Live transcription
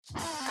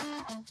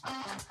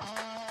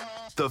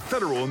The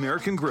Federal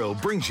American Grill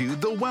brings you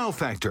the Wow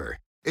Factor.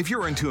 If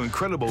you're into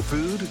incredible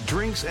food,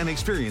 drinks, and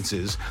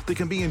experiences that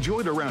can be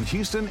enjoyed around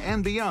Houston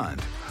and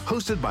beyond,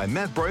 hosted by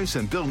Matt Bryce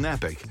and Bill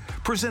Napick,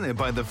 presented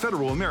by the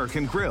Federal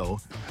American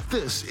Grill,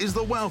 this is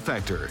the Wow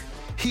Factor.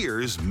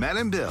 Here's Matt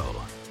and Bill.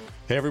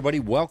 Hey, everybody.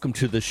 Welcome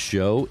to the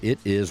show. It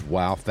is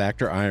Wow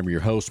Factor. I am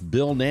your host,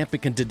 Bill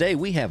Napick, and today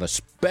we have a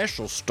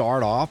special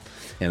start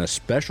off and a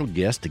special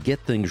guest to get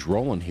things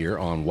rolling here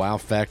on Wow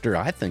Factor.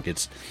 I think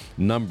it's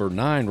number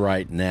 9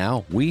 right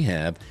now. We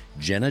have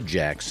Jenna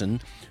Jackson.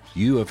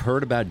 You have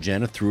heard about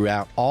Jenna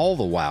throughout all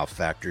the Wow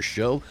Factor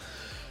shows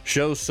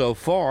so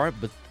far,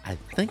 but I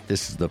think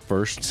this is the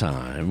first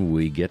time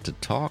we get to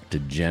talk to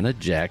Jenna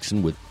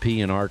Jackson with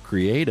P&R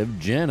Creative.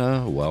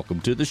 Jenna, welcome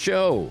to the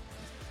show.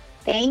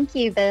 Thank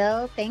you,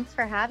 Bill. Thanks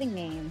for having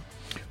me.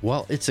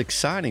 Well, it's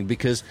exciting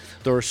because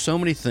there are so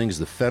many things.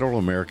 The Federal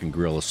American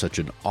Grill is such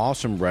an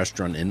awesome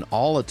restaurant in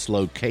all its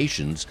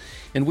locations.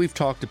 And we've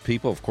talked to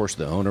people, of course,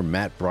 the owner,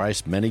 Matt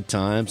Bryce, many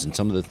times, and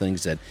some of the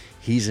things that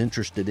he's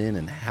interested in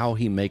and how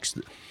he makes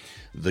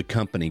the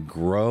company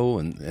grow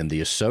and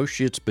the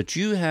associates. But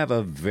you have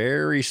a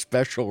very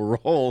special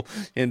role.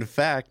 In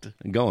fact,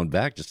 going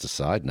back, just a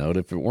side note,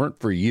 if it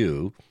weren't for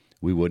you,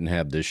 we wouldn't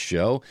have this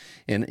show.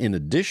 And in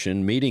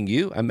addition, meeting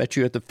you, I met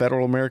you at the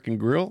Federal American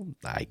Grill,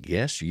 I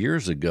guess,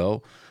 years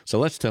ago. So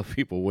let's tell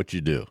people what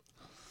you do.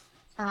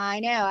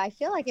 I know. I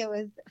feel like it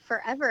was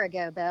forever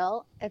ago,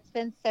 Bill. It's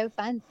been so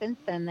fun since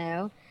then,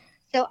 though.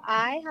 So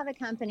I have a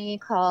company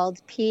called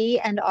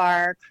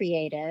P&R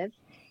Creative,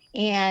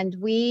 and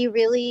we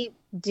really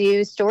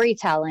do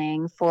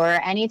storytelling for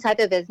any type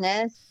of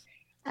business,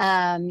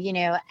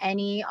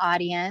 any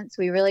audience.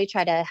 We really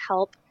try to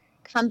help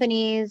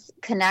companies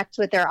connect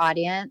with their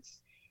audience.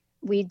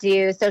 We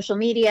do social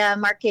media,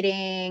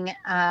 marketing,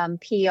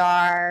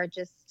 PR,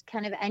 just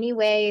kind of any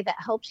way that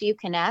helps you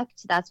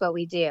connect. That's what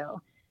we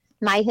do.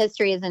 My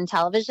history is in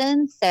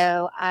television,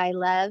 so I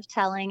love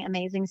telling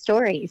amazing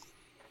stories.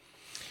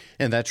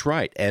 And that's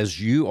right. As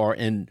you are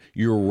in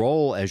your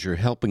role as you're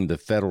helping the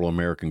Federal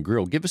American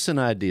Grill, give us an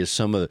idea,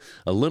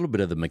 a little bit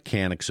of the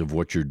mechanics of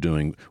what you're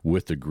doing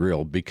with the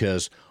grill,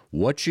 because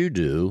what you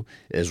do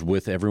is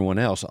with everyone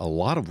else. A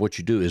lot of what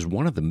you do is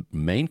one of the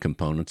main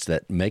components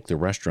that make the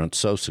restaurant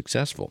so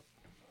successful.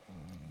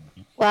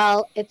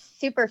 Well, it's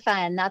super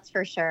fun, that's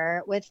for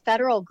sure. With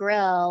Federal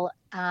Grill,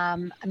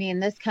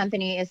 this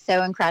company is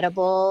so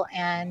incredible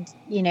and,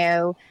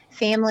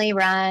 family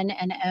run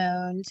and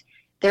owned.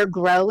 They're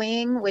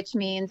growing, which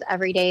means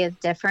every day is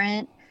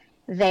different.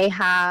 They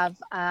have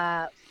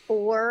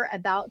 4,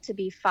 about to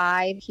be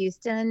 5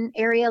 Houston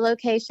area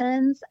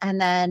locations, and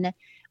then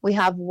we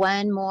have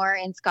 1 more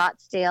in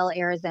Scottsdale,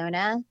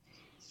 Arizona.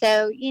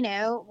 So,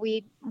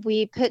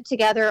 we put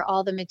together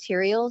all the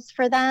materials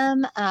for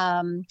them.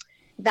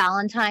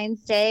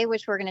 Valentine's Day,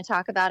 which we're going to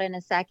talk about in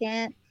a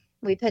second.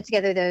 We put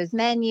together those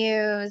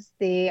menus,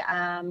 the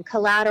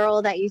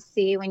collateral that you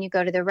see when you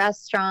go to the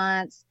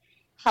restaurants,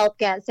 help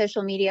get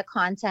social media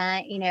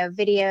content,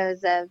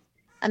 videos of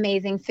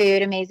amazing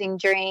food, amazing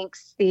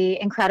drinks, the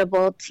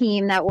incredible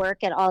team that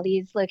work at all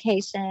these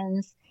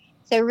locations.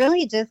 So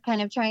really just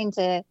kind of trying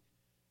to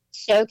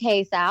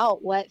showcase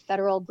out what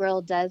Federal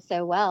Grill does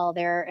so well.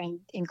 Their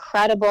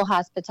incredible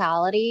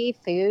hospitality,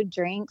 food,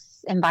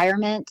 drinks,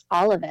 environment,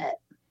 all of it.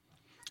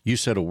 You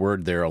said a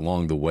word there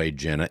along the way,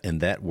 Jenna,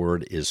 and that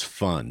word is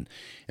fun.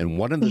 And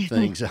one of the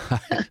things,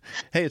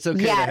 hey, it's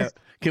okay. Yes.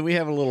 Can we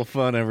have a little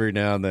fun every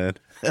now and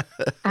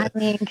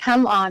then?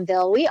 Come on,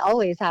 Bill. We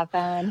always have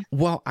fun.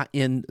 Well,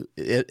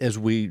 as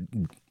we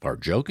are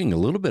joking a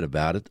little bit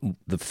about it,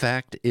 the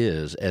fact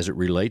is, as it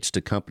relates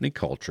to company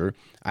culture,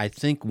 I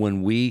think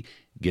when we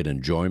get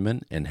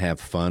enjoyment and have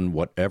fun,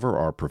 whatever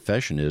our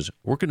profession is,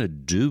 we're going to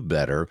do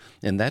better.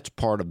 And that's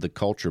part of the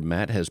culture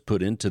Matt has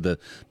put into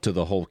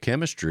the whole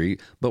chemistry.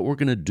 But we're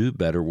going to do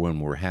better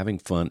when we're having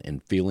fun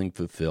and feeling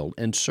fulfilled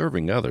and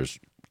serving others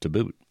to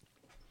boot.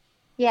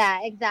 Yeah,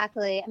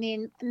 exactly.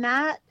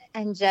 Matt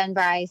and Jen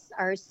Bryce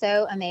are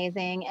so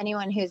amazing.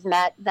 Anyone who's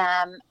met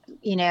them,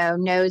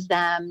 knows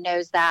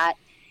that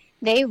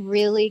they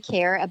really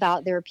care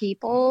about their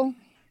people,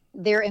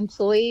 their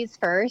employees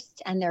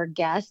first, and their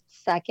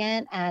guests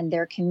second, and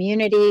their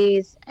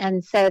communities.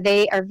 And so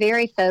they are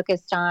very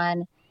focused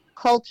on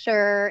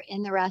culture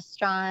in the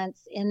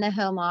restaurants, in the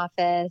home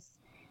office.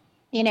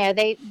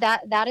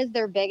 That is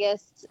their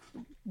biggest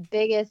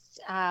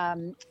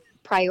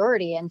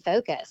priority and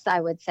focus,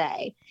 I would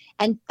say.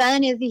 And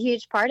fun is a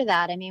huge part of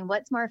that.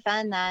 What's more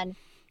fun than,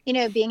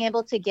 being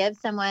able to give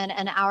someone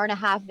an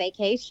hour-and-a-half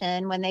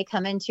vacation when they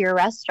come into your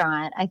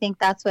restaurant? I think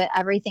that's what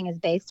everything is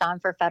based on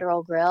for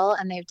Federal Grill,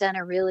 and they've done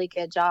a really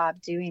good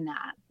job doing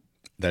that.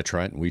 That's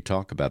right. And we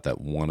talk about that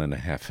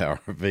 1.5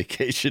 hour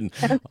vacation.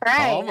 That's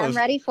right. I'm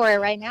ready for it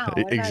right now.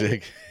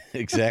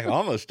 Exactly.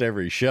 Almost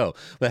every show.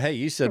 But hey,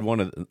 you said one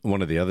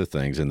of the other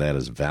things, and that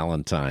is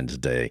Valentine's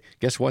Day.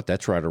 Guess what?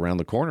 That's right around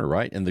the corner,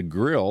 right? And the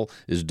grill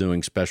is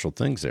doing special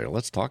things there.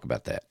 Let's talk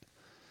about that.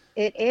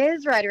 It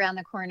is right around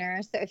the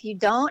corner. So if you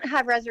don't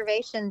have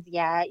reservations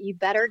yet, you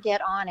better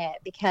get on it,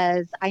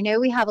 because I know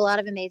we have a lot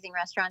of amazing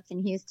restaurants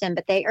in Houston,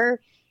 but they are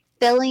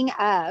filling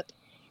up.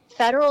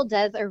 Federal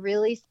does a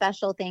really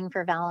special thing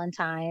for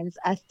Valentine's,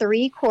 a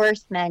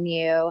 3-course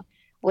menu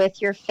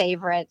with your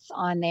favorites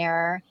on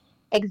there.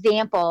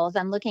 Examples,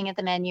 I'm looking at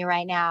the menu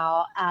right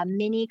now, a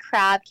mini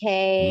crab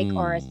cake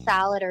or a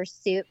salad or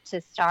soup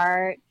to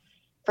start.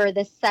 For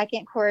the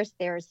second course,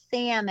 there's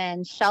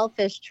salmon,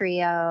 shellfish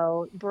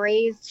trio,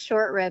 braised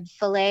short rib,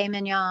 filet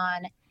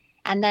mignon.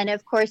 And then,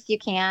 of course, you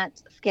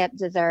can't skip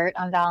dessert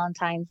on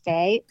Valentine's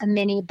Day, a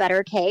mini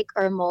butter cake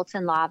or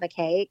molten lava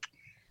cake.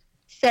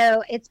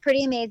 So it's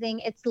pretty amazing.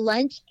 It's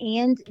lunch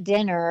and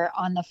dinner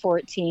on the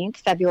 14th,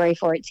 February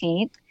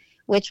 14th,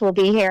 which will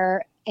be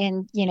here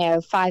in,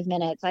 5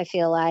 minutes, I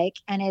feel like.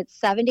 And it's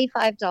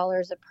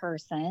 $75 a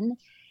person.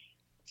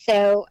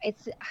 So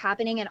it's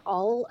happening at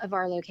all of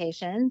our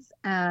locations.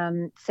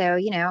 I'm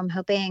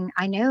hoping,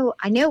 I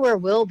know where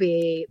we'll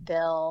be,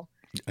 Bill.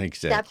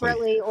 Exactly.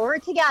 Separately or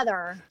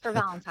together for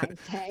Valentine's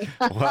Day.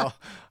 Well,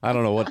 I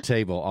don't know what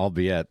table I'll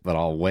be at, but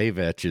I'll wave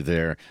at you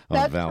there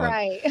on,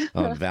 right.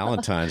 on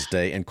Valentine's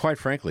Day. And quite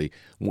frankly,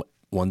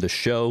 when the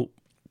show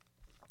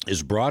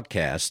is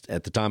broadcast,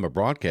 at the time of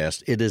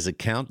broadcast, it is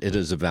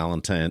a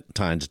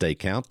Valentine's Day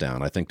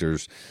countdown. I think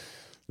there's,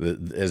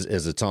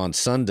 as it's on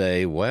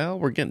Sunday, well,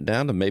 we're getting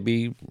down to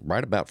maybe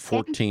right about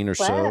 14 or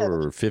so,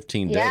 or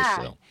 15 days.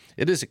 So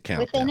it is a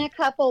countdown. Within a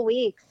couple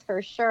weeks,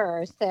 for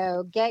sure.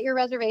 So get your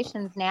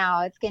reservations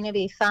now. It's going to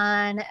be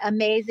fun,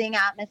 amazing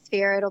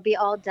atmosphere. It'll be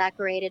all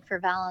decorated for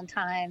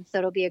Valentine's, so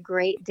it'll be a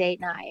great date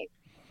night.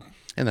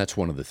 And that's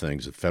one of the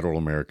things at Federal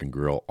American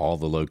Grill, all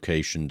the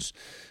locations,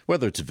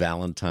 whether it's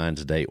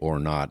Valentine's Day or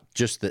not,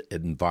 just the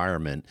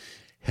environment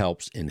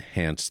helps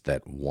enhance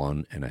that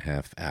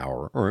 1.5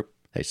 hour, or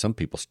hey, some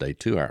people stay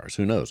 2 hours.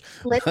 Who knows?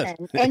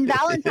 Listen, and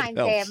Valentine's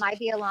Day, it might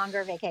be a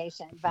longer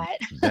vacation, but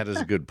that is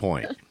a good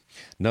point.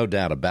 No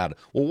doubt about it.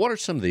 Well, what are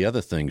some of the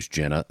other things,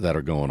 Jenna, that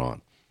are going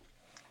on?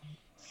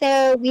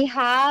 So we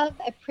have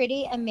a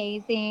pretty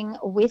amazing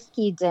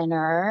whiskey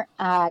dinner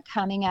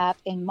coming up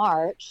in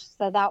March.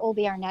 So that will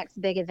be our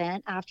next big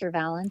event after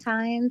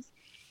Valentine's.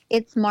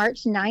 It's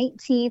March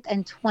 19th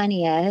and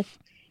 20th.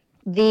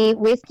 The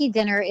whiskey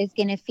dinner is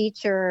going to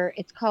feature,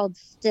 it's called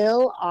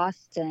Still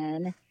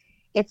Austin.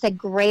 It's a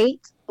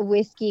great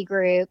whiskey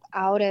group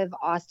out of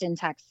Austin,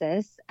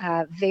 Texas.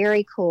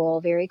 Very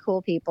cool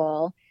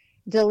people,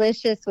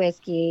 delicious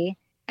whiskey.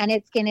 And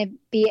it's going to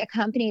be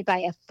accompanied by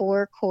a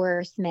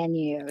 4-course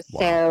menu. Wow.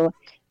 So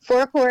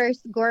 4-course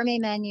gourmet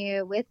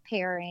menu with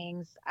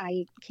pairings.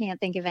 I can't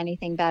think of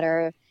anything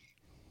better.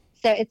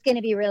 So it's going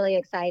to be really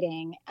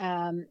exciting.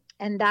 And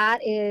that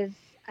is,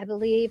 I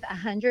believe,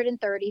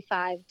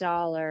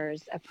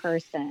 $135 a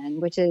person,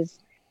 which is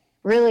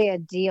really a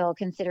deal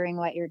considering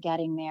what you're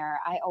getting there.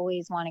 I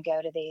always want to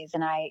go to these,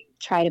 and I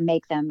try to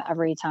make them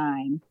every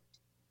time.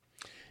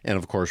 And,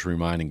 of course,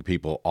 reminding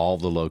people all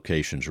the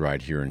locations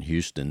right here in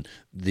Houston,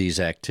 these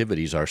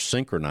activities are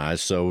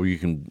synchronized so you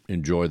can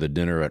enjoy the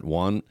dinner at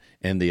one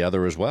and the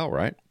other as well,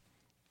 right?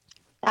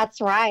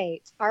 That's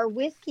right. Our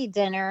whiskey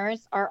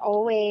dinners are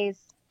always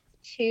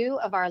 2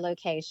 of our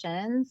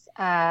locations.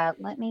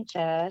 Let me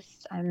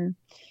just, I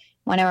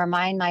want to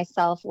remind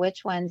myself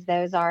which ones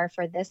those are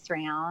for this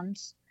round.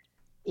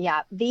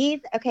 Yeah, these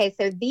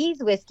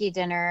whiskey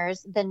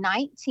dinners, the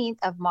 19th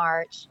of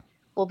March,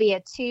 will be a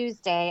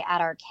Tuesday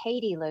at our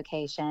Katy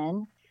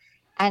location.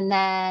 And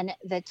then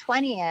the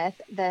 20th,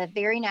 the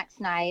very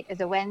next night, is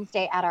a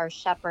Wednesday at our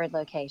Shepherd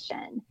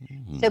location.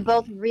 Mm-hmm. So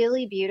both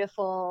really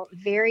beautiful,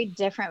 very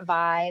different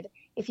vibe.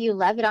 If you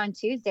love it on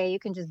Tuesday, you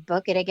can just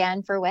book it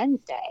again for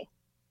Wednesday.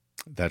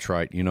 That's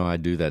right. I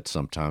do that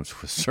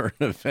sometimes with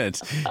certain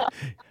events.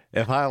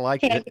 If I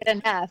like Can't get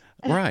enough.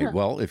 Right.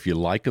 Well, if you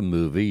like a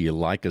movie, you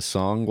like a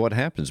song, what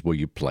happens? Well,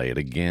 you play it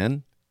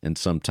again and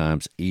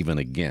sometimes even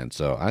again.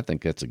 So I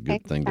think that's a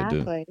good thing to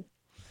do.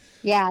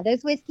 Yeah,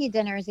 those whiskey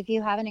dinners, if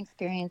you haven't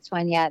experienced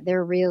one yet,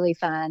 they're really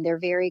fun. They're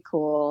very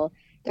cool.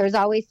 There's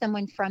always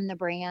someone from the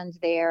brand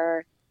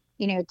there,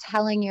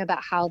 telling you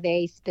about how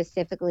they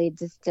specifically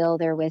distill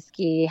their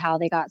whiskey, how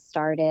they got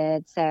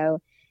started. So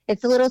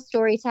it's a little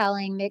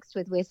storytelling mixed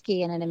with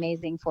whiskey and an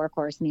amazing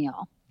 4-course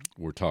meal.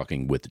 We're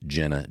talking with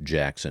Jenna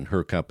Jackson.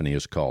 Her company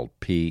is called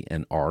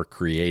P&R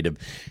Creative.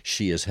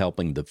 She is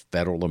helping the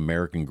Federal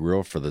American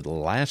Grill for the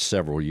last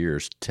several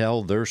years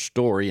tell their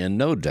story, and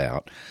no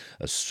doubt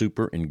a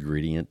super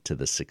ingredient to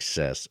the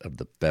success of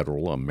the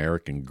Federal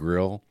American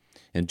Grill.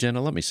 And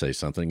Jenna, let me say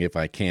something if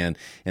I can,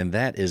 and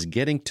that is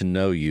getting to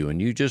know you,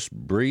 and you just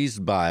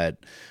breezed by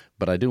it,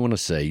 but I do want to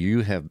say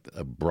you have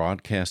a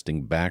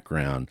broadcasting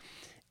background.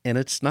 And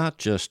it's not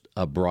just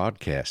a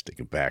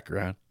broadcasting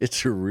background.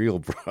 It's a real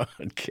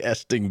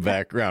broadcasting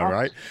background,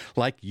 right?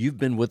 Like you've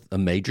been with a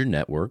major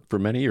network for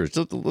many years.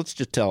 So let's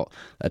just tell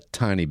a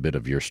tiny bit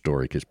of your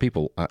story because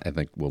people, I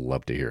think, will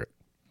love to hear it.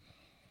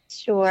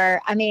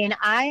 Sure. I mean,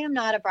 I am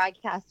not a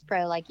broadcast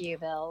pro like you,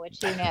 Bill,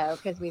 which you know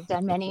because we've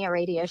done many a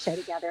radio show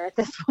together at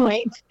this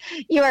point.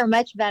 You are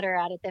much better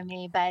at it than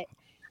me. But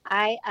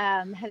I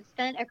have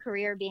spent a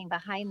career being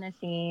behind the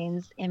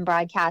scenes in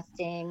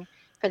broadcasting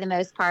for the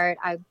most part.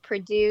 I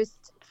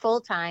produced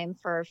full time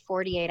for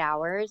 48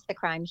 Hours, the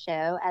crime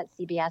show at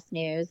CBS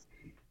News,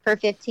 for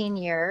 15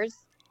 years.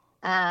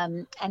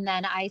 And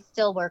then I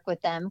still work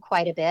with them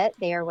quite a bit.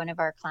 They are one of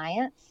our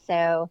clients.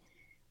 So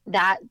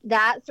that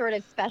sort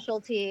of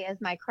specialty is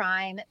my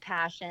crime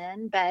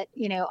passion, but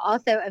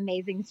also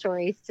amazing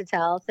stories to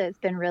tell. So it's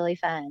been really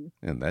fun.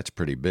 And that's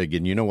pretty big.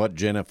 And you know what,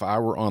 Jen, if I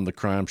were on the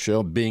crime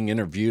show being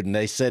interviewed and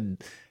they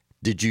said,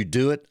 "Did you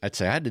do it?" I'd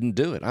say, "I didn't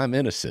do it. I'm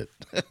innocent."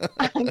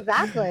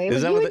 Exactly.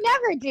 You would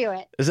never do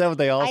it. Is that what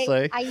they all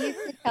say? I used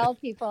to tell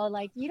people,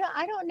 like,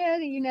 I don't know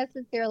that you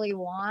necessarily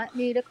want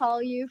me to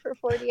call you for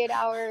 48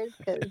 hours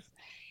because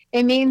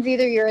it means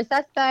either you're a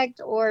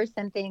suspect or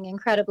something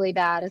incredibly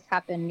bad has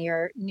happened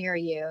near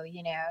you,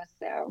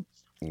 so.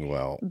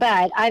 Well.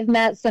 But I've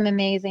met some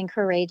amazing,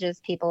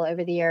 courageous people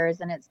over the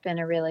years, and it's been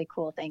a really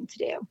cool thing to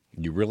do.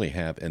 You really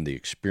have, and the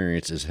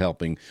experience is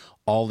helping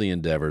all the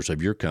endeavors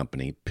of your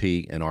company,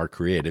 P&R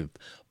Creative.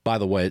 By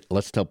the way,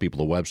 let's tell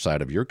people the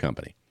website of your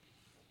company.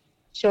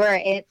 Sure.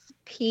 It's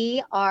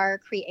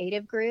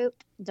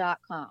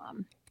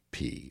prcreativegroup.com.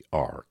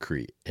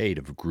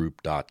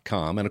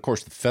 prcreativegroup.com. And of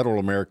course, the Federal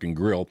American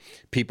Grill,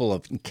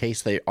 people, in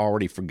case they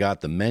already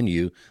forgot the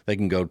menu, they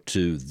can go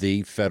to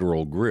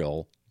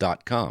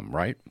thefederalgrill.com,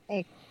 right?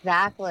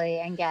 Exactly.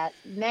 And get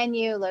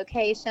menu,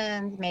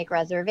 locations, make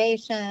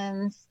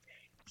reservations,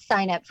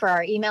 sign up for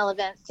our email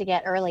events to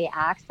get early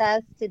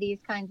access to these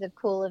kinds of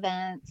cool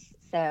events.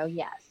 So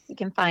yes, you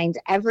can find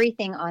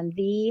everything on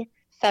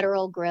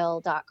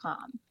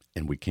thefederalgrill.com.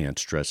 And we can't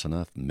stress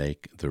enough,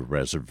 make the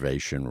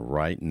reservation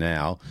right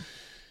now.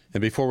 And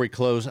before we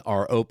close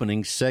our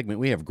opening segment,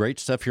 we have great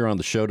stuff here on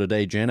the show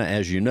today, Jana.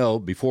 As you know,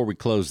 before we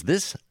close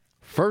this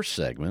first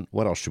segment,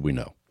 what else should we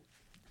know?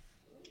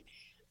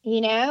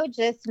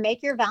 Just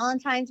make your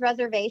Valentine's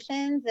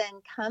reservations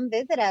and come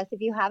visit us. If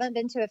you haven't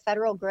been to a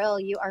Federal Grill,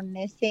 you are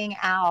missing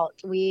out.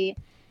 We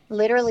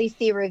literally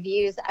see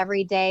reviews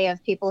every day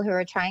of people who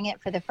are trying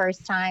it for the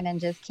first time and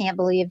just can't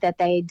believe that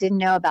they didn't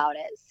know about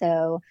it.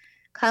 So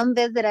come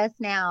visit us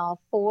now.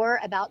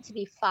 About to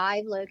be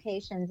 5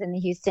 locations in the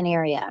Houston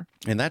area.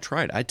 And that's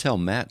right. I tell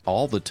Matt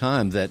all the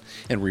time that,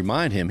 and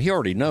remind him, he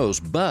already knows,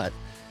 but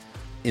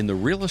in the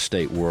real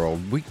estate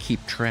world, we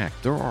keep track.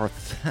 There are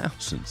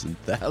thousands and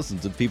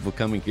thousands of people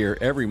coming here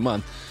every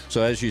month.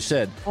 So as you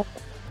said,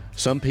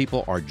 some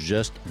people are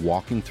just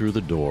walking through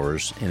the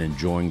doors and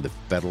enjoying the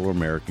Federal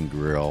American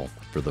Grill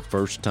for the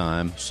first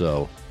time.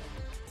 So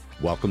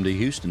welcome to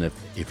Houston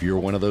if you're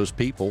one of those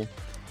people.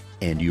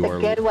 And it's a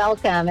good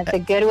welcome. It's a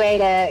good way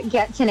to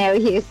get to know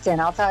Houston,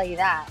 I'll tell you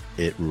that.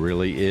 It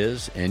really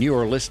is. And you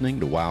are listening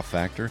to Wow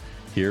Factor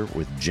here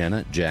with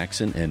Jenna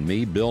Jackson and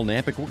me, Bill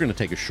Nampick. We're going to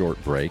take a short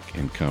break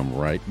and come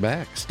right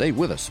back. Stay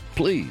with us,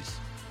 please.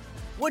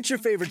 What's your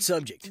favorite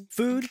subject?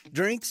 Food,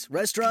 drinks,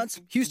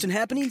 restaurants, Houston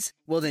happenings?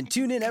 Well, then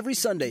tune in every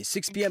Sunday,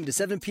 6 p.m. to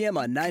 7 p.m.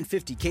 on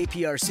 950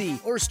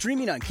 KPRC or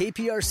streaming on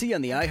KPRC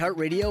on the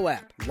iHeartRadio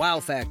app. Wow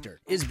Factor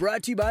is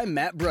brought to you by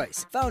Matt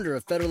Bryce, founder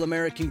of Federal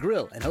American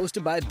Grill, and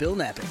hosted by Bill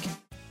Nappick.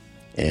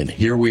 And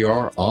here we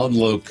are on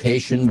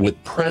location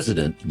with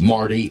President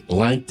Marty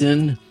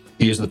Langton.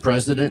 He is the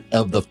president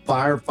of the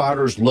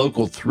Firefighters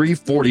Local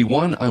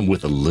 341. I'm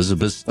with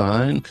Elizabeth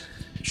Stein.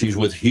 She's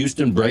with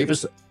Houston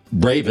Bravest,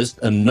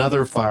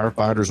 another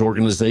firefighters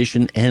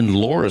organization, and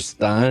Laura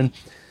Stein.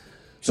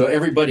 So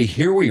everybody,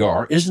 here we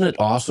are. Isn't it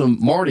awesome?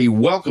 Marty,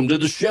 welcome to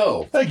the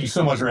show. Thank you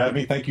so much for having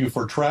me. Thank you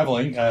for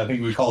traveling. I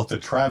think we call it the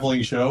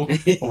traveling show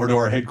over to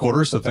our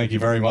headquarters. So thank you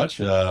very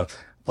much.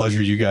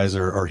 Pleasure you guys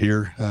are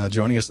here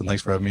joining us, and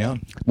thanks for having me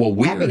on. Well,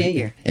 we're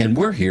here. And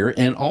we're here.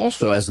 And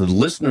also, as the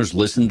listeners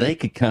listen, they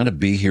could kind of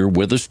be here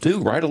with us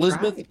too, right,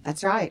 Elizabeth?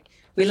 That's right.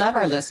 We love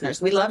our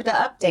listeners. We love to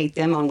update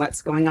them on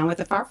what's going on with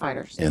the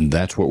firefighters. And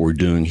that's what we're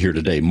doing here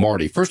today.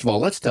 Marty, first of all,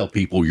 let's tell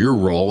people your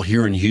role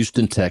here in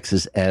Houston,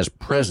 Texas as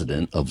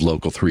president of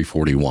Local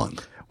 341.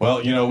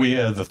 Well, we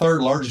have the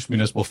third largest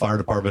municipal fire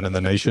department in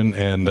the nation.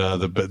 And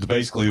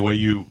basically the way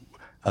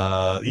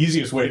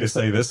easiest way to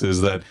say this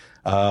is that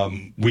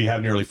we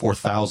have nearly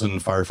 4,000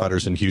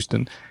 firefighters in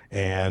Houston,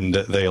 and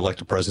they elect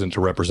a president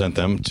to represent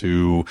them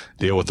to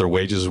deal with their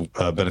wages,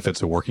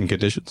 benefits, and working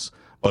conditions.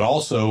 But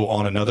also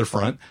on another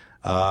front,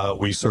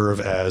 we serve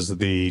as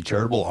the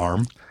charitable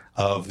arm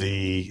of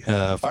the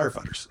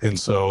firefighters. And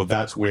so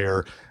that's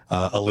where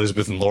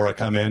Elizabeth and Laura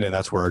come in, and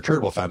that's where our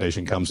charitable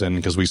foundation comes in,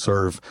 because we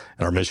serve,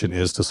 and our mission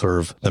is to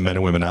serve the men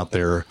and women out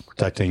there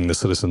protecting the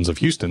citizens of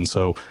Houston.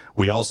 So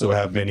we also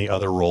have many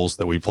other roles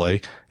that we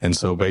play. And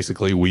so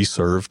basically we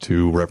serve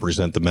to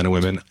represent the men and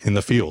women in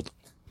the field.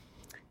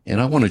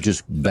 And I want to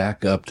just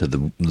back up to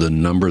the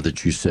number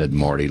that you said,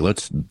 Marty.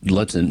 Let's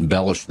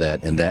embellish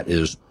that, and that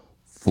is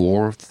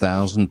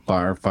 4,000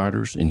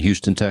 firefighters in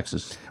Houston,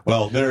 Texas?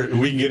 Well,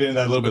 we can get into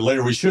that a little bit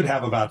later. We should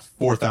have about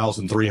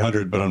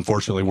 4,300, but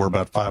unfortunately we're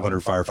about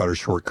 500 firefighters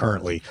short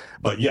currently.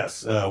 But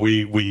yes,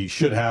 we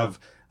should have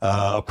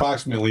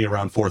approximately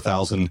around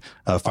 4,000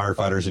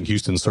 firefighters in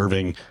Houston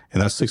serving,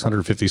 and that's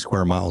 650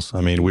 square miles.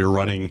 I mean, we're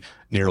running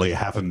nearly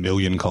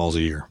 500,000 calls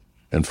a year.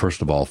 And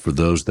first of all, for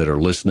those that are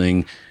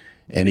listening,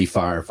 any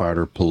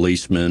firefighter,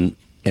 policeman,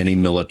 any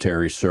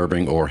military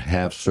serving or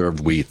have served,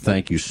 we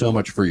thank you so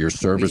much for your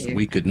service.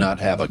 We could not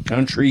have a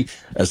country,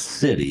 a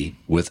city,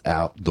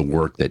 without the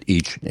work that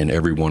each and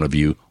every one of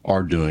you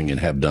are doing and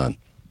have done.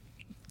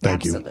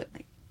 Thank you.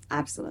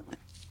 Absolutely.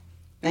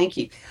 Thank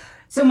you.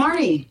 So,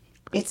 Marty,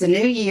 it's a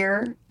new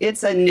year.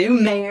 It's a new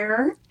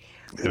mayor.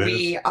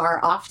 We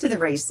are off to the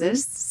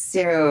races.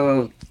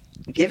 So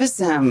give us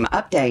some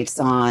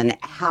updates on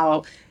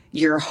how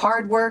your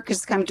hard work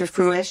has come to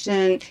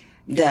fruition.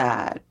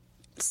 The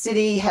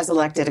city has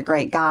elected a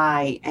great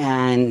guy,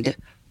 and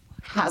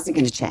how's it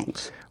going to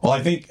change? Well,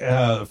 I think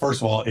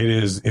first of all, it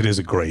is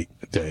a great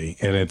day,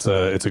 and it's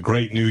a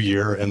great new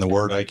year. And the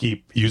word I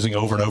keep using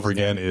over and over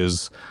again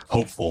is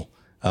hopeful.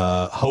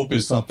 Hope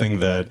is something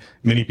that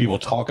many people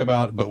talk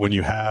about, but when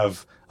you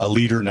have a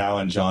leader now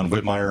in John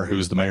Whitmire,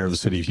 who's the mayor of the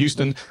city of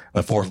Houston,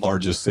 the fourth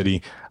largest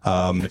city,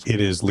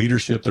 it is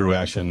leadership through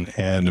action.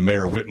 And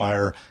Mayor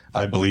Whitmire,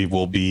 I believe,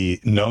 will be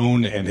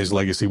known, and his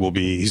legacy will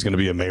be he's going to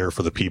be a mayor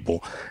for the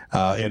people.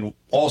 And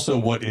also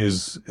what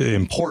is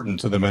important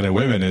to the men and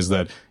women is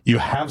that you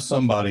have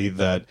somebody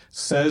that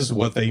says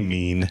what they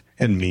mean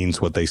and means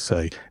what they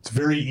say. It's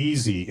very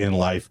easy in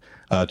life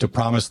to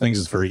promise things.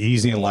 It's very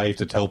easy in life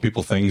to tell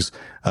people things.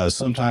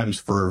 Sometimes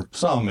for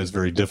some, it's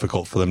very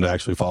difficult for them to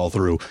actually follow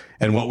through.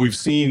 And what we've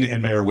seen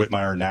in Mayor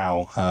Whitmire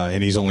now,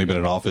 and he's only been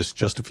in office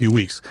just a few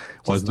weeks,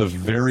 was the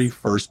very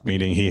first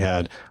meeting he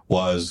had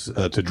was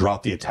to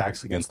drop the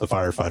attacks against the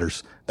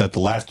firefighters that the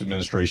last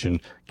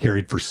administration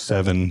carried for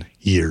 7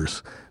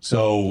 years.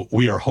 So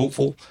we are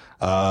hopeful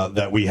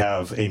that we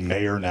have a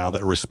mayor now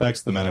that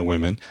respects the men and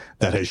women,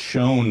 that has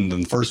shown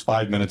in the first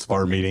 5 minutes of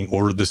our meeting,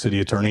 ordered the city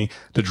attorney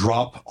to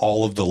drop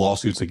all of the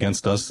lawsuits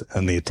against us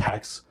and the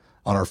attacks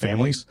on our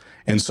families.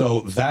 And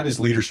so that is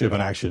leadership in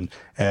action.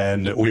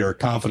 And we are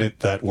confident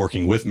that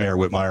working with Mayor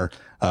Whitmire,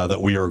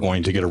 that we are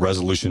going to get a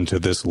resolution to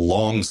this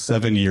long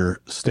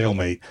 7-year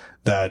stalemate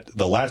that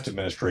the last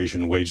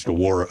administration waged a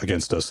war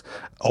against us.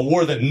 A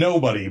war that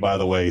nobody, by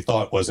the way,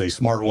 thought was a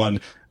smart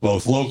one,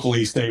 both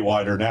locally,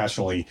 statewide, or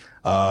nationally.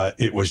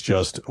 It was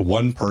just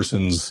one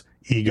person's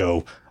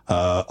ego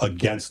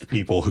against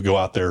people who go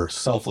out there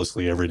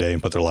selflessly every day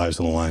and put their lives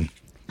on the line.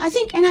 I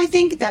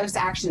think those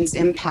actions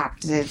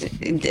impacted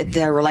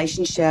the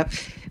relationship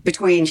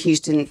between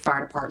Houston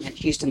Fire Department,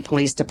 Houston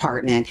Police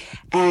Department,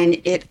 and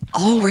it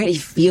already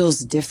feels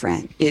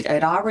different. It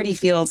already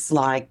feels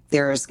like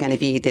there's going to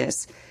be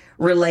this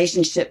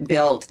relationship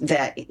built.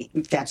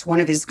 That's one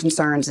of his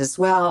concerns as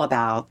well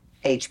about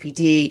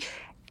HPD,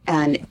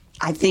 and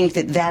I think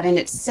that in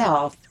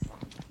itself,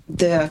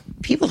 the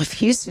people of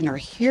Houston are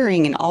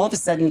hearing and all of a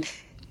sudden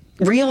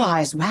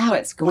realize, wow,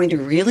 it's going to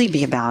really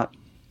be about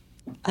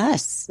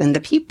us and the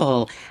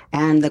people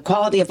and the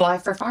quality of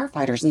life for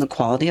firefighters and the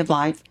quality of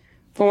life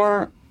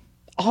for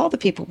all the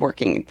people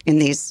working in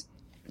these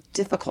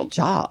difficult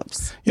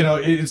jobs.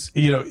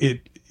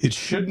 It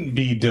shouldn't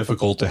be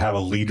difficult to have a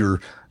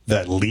leader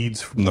that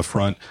leads from the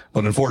front,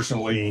 but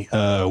unfortunately,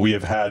 we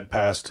have had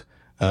past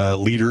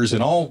leaders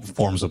in all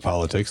forms of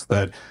politics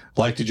that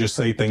like to just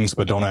say things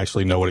but don't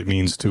actually know what it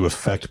means to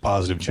affect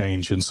positive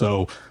change. And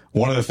so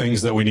one of the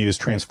things that we need is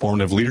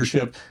transformative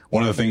leadership.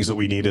 One of the things that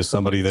we need is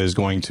somebody that is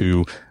going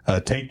to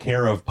take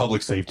care of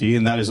public safety,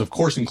 and that is, of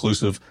course,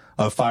 inclusive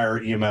of fire,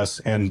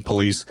 EMS, and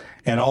police,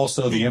 and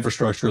also the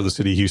infrastructure of the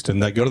city of Houston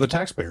that go to the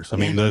taxpayers. I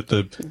mean,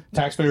 the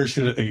taxpayers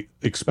should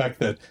expect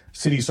that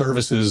city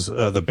services,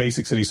 the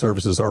basic city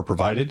services, are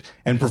provided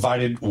and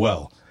provided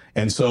well.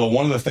 And so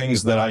one of the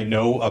things that I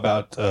know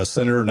about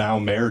Senator, now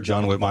Mayor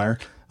John Whitmire,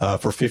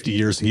 for 50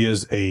 years, he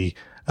is a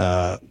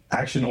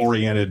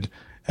action-oriented,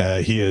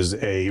 he is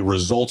a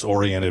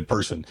results-oriented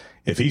person.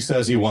 If he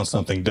says he wants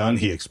something done,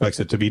 he expects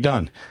it to be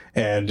done.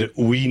 And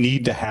we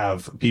need to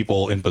have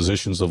people in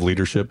positions of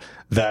leadership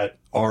that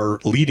are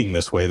leading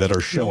this way, that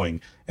are showing.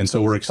 And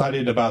so we're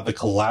excited about the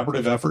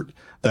collaborative effort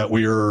that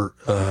we are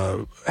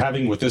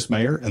having with this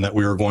mayor, and that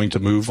we are going to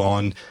move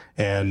on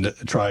and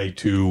try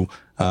to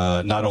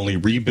not only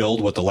rebuild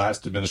what the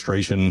last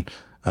administration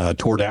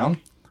tore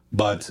down,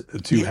 but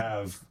to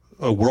have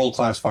a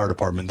world-class fire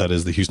department that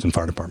is the Houston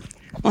Fire Department.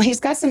 Well, he's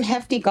got some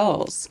hefty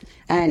goals,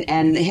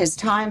 and his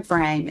time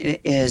frame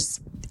is,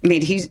 I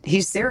mean,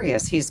 he's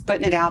serious. He's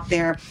putting it out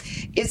there.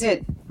 Is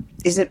it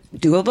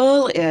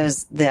doable?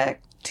 Is the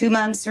 2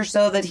 months or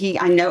so that he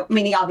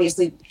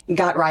obviously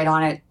got right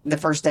on it the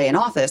first day in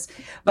office,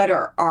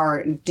 but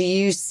do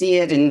you see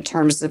it in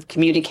terms of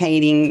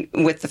communicating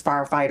with the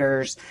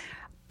firefighters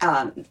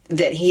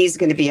that he's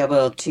going to be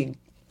able to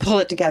pull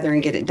it together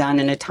and get it done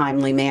in a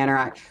timely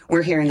manner?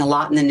 We're hearing a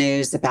lot in the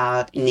news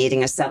about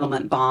needing a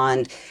settlement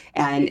bond.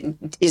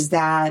 And is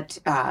that,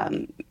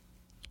 and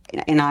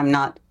I'm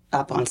not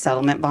up on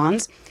settlement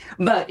bonds,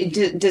 but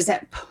does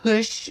that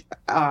push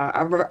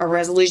a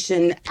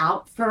resolution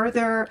out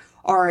further?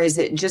 Or is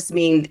it just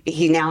mean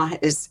he now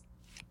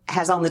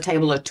has on the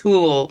table a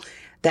tool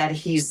that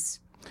he's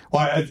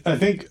Well, I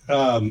think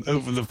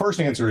the first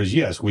answer is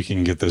yes, we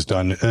can get this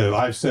done.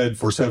 I've said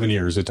for 7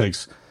 years it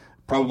takes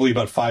probably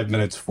about 5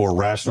 minutes for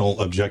rational,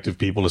 objective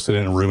people to sit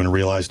in a room and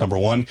realize, number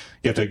one,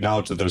 you have to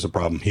acknowledge that there's a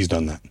problem. He's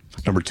done that.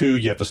 Number two,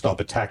 you have to stop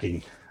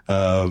attacking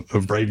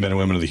brave men and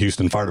women of the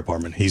Houston Fire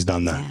Department. He's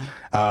done that.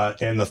 Yeah.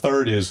 And the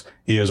third is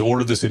he has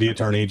ordered the city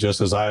attorney,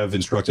 just as I have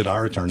instructed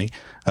our attorney,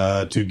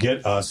 to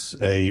get us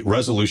a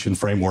resolution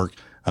framework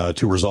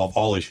to resolve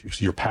all issues,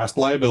 your past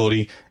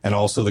liability and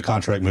also the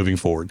contract moving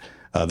forward.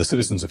 The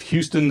citizens of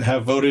Houston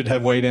have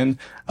weighed in.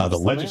 The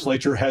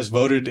legislature has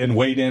voted and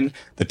weighed in.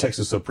 The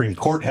Texas Supreme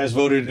Court has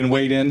voted and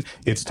weighed in.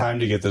 It's time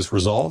to get this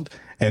resolved.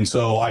 And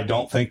so I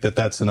don't think that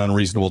that's an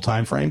unreasonable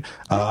time frame.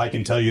 I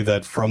can tell you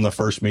that from the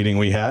first meeting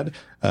we had,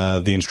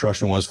 the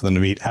instruction was for them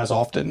to meet as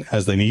often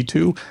as they need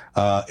to,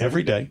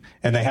 every day,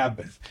 and they have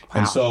been.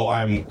 Wow. And so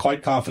I'm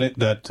quite confident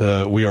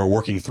that we are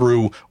working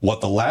through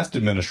what the last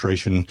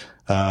administration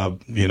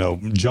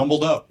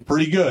jumbled up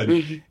pretty good.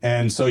 Mm-hmm.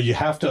 And so you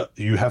have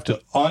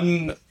to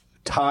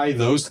untie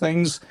those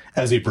things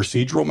as a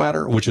procedural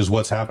matter, which is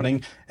what's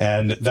happening.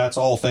 And that's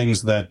all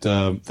things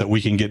that we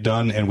can get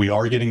done, and we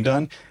are getting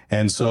done.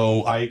 And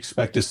so I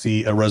expect to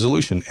see a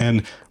resolution.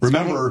 And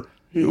remember,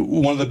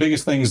 one of the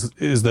biggest things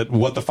is that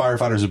what the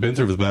firefighters have been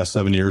through for the past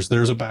 7 years,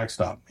 there's a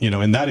backstop,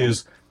 and that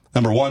is,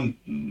 number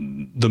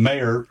one, the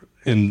mayor,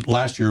 and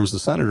last year was the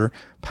senator,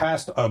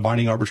 passed a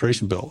binding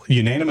arbitration bill,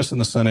 unanimous in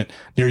the Senate,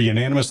 near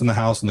unanimous in the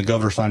House, and the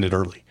governor signed it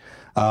early.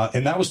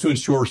 And that was to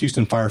ensure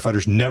Houston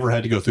firefighters never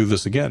had to go through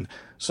this again.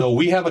 So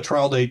we have a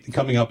trial date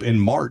coming up in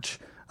March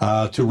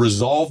to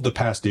resolve the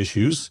past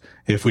issues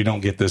if we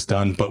don't get this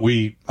done. But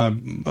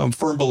I'm a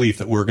firm belief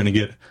that we're going to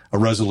get a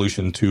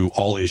resolution to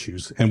all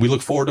issues. And we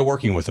look forward to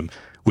working with them.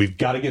 We've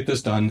got to get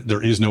this done.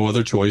 There is no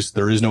other choice.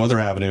 There is no other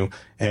avenue.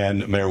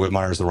 And Mayor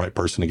Whitmire is the right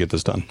person to get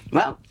this done.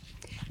 Well,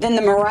 then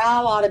the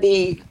morale ought to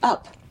be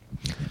up.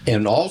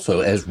 And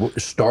also, as we're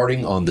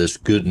starting on this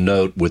good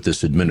note with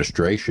this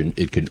administration,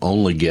 it can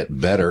only get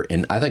better.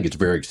 And I think it's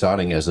very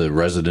exciting as a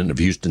resident of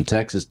Houston,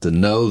 Texas, to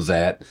know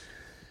that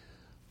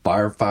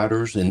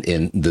firefighters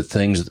and the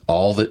things,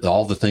 all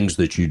the things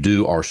that you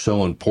do are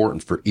so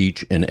important for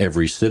each and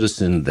every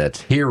citizen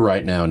that's here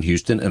right now in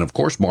Houston. And of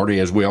course, Marty,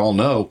 as we all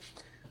know,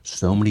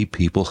 so many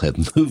people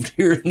have moved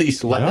here in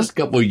these last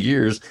couple of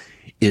years.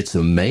 It's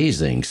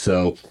amazing.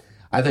 So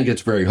I think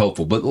it's very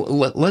hopeful. But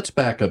let's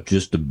back up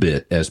just a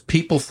bit. As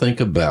people think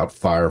about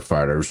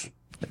firefighters,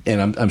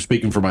 and I'm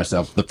speaking for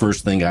myself, the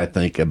first thing I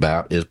think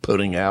about is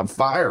putting out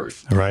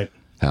fires. Right.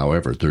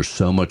 However, there's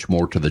so much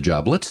more to the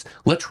job. Let's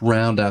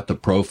round out the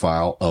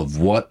profile of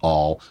what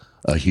all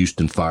a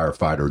Houston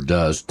firefighter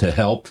does to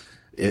help,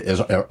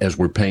 as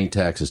we're paying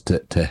taxes,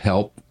 to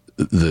help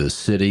the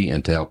city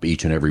and to help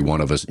each and every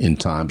one of us in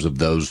times of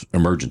those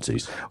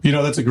emergencies.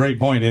 That's a great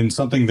point, and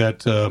something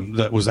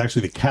that was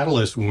actually the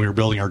catalyst when we were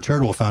building our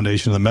charitable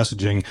foundation, the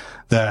messaging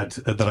that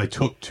I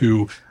took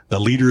to the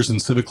leaders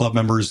and civic club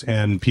members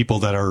and people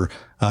that are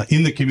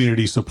in the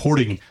community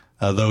supporting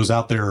those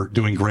out there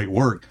doing great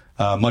work,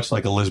 much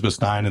like Elizabeth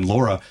Stein and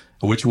Laura,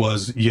 which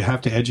was you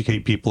have to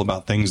educate people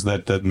about things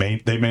that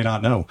they may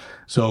not know.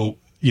 So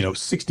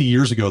 60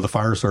 years ago, the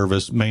fire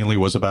service mainly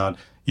was about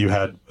you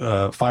had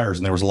fires,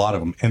 and there was a lot of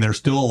them, and there's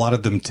still a lot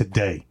of them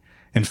today.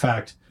 In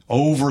fact,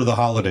 over the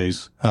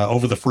holidays,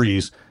 over the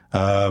freeze,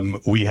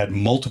 we had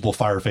multiple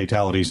fire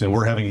fatalities, and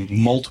we're having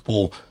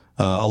multiple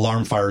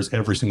alarm fires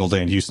every single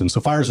day in Houston. So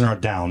fires are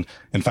not down.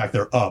 In fact,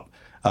 they're up.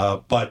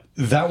 But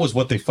that was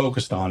what they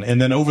focused on. And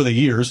then over the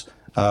years,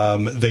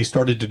 they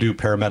started to do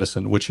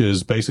paramedicine, which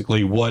is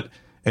basically what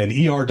an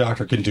ER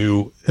doctor can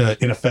do,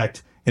 in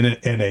effect, in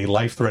a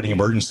life-threatening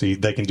emergency,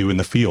 they can do in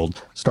the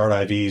field. Start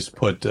IVs,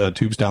 put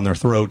tubes down their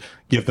throat,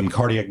 give them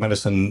cardiac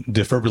medicine,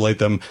 defibrillate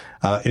them.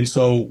 And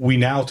so we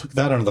now took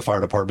that under the fire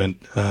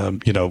department,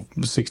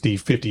 60,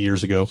 50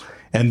 years ago.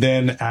 And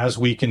then as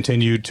we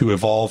continued to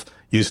evolve,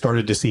 you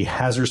started to see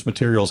hazardous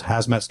materials,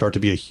 hazmat, start to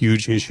be a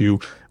huge issue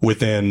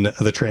within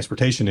the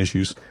transportation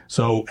issues.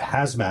 So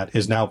hazmat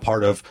is now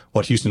part of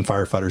what Houston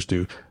firefighters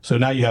do. So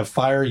now you have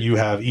fire, you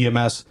have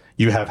EMS,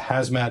 you have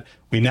hazmat.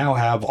 We now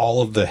have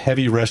all of the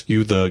heavy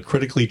rescue, the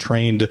critically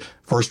trained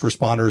first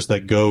responders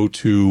that go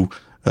to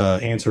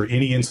answer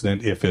any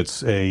incident. If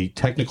it's a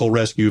technical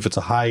rescue, if it's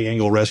a high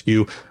angle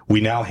rescue,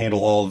 we now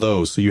handle all of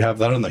those. So you have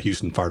that in the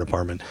Houston Fire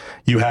Department.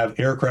 You have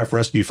aircraft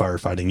rescue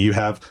firefighting. You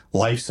have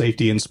life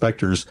safety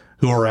inspectors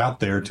who are out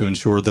there to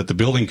ensure that the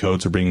building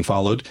codes are being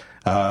followed,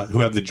 who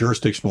have the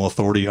jurisdictional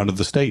authority under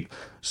the state.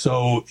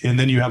 So, and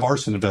then you have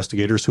arson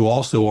investigators who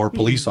also are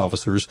police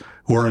officers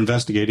who are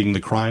investigating the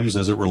crimes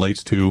as it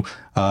relates to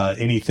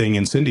anything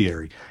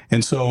incendiary.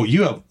 And so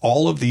you have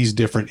all of these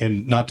different,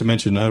 and not to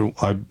mention,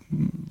 I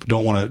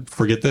don't want to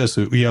forget this,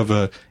 we have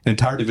an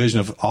entire division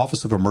of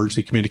Office of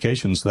Emergency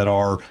Communications that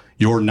are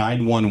your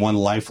 911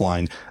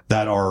 lifeline,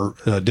 that are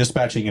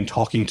dispatching and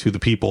talking to the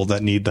people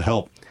that need the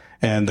help.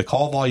 And the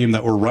call volume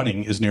that we're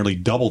running is nearly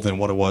double than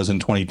what it was in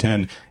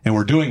 2010. And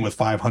we're doing with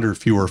 500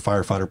 fewer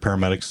firefighter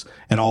paramedics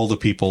and all the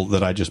people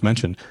that I just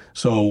mentioned.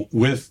 So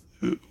with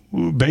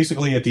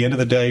basically, at the end of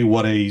the day,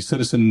 what a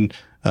citizen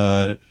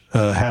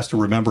has to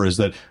remember is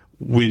that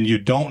when you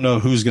don't know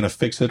who's going to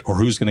fix it or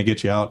who's going to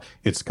get you out,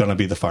 it's going to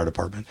be the fire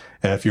department.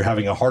 If you're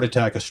having a heart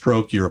attack, a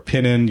stroke, you're a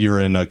pin-in, you're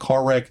in a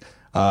car wreck,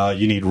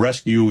 you need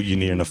rescue, you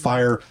need a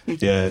fire,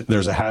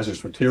 there's a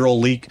hazardous material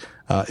leak,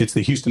 it's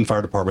the Houston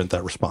Fire Department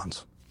that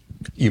responds.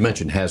 You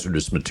mentioned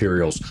hazardous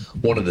materials.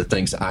 One of the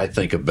things I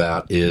think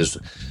about is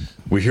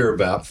we hear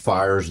about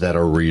fires that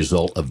are a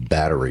result of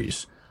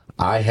batteries.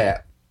 I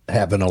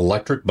have an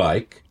electric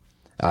bike.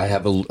 I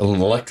have an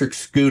electric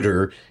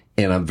scooter,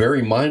 and I'm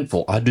very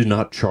mindful. I do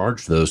not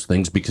charge those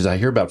things because I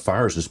hear about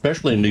fires,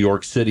 especially in New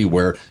York City,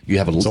 where you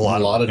have a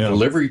lot of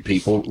delivery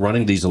people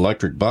running these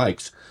electric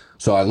bikes.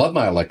 So I love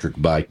my electric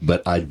bike,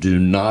 but I do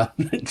not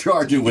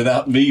charge it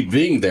without me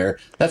being there.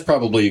 That's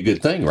probably a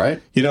good thing,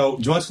 right? You know,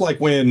 much like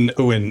when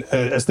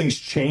as things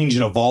change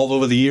and evolve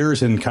over the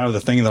years, and kind of the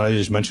thing that I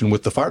just mentioned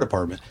with the fire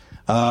department,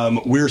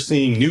 we're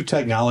seeing new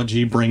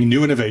technology bring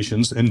new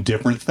innovations and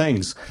different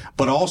things,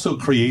 but also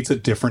creates a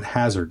different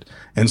hazard.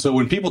 And so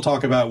when people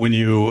talk about when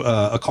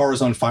a car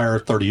was on fire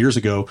 30 years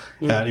ago,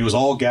 and it was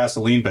all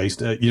gasoline based,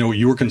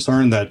 you were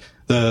concerned that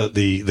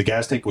the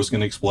gas tank was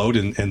going to explode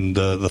and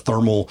the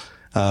thermal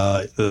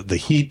the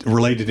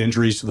heat-related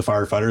injuries to the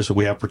firefighters, so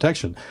we have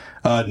protection.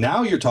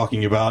 Now you're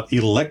talking about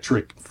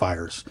electric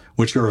fires,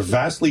 which are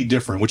vastly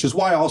different, which is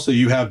why also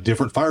you have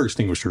different fire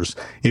extinguishers.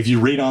 If you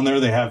read on there,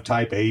 they have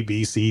type A,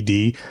 B, C,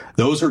 D.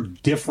 Those are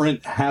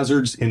different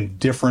hazards in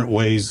different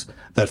ways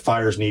that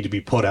fires need to be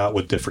put out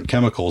with different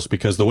chemicals,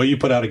 because the way you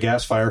put out a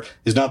gas fire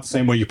is not the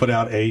same way you put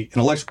out an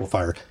electrical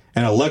fire.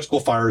 And electrical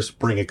fires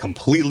bring a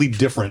completely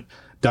different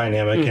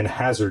dynamic and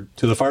hazard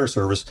to the fire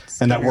service,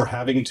 and that we're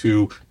having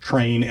to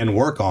train and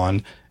work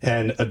on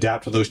and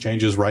adapt to those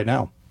changes right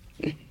now.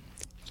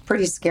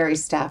 Pretty scary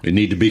stuff. You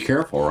need to be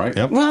careful, right?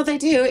 Yep. Well, they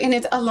do,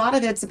 and a lot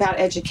of it's about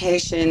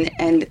education,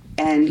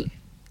 and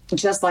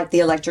just like the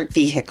electric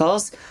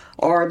vehicles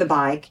or the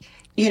bike,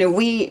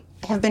 we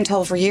have been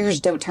told for years,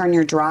 don't turn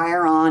your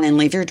dryer on and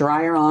leave your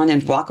dryer on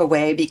and walk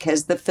away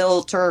because the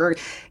filter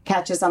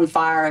catches on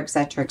fire, et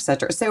cetera, et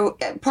cetera. So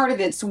part of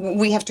it's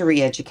we have to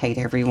re-educate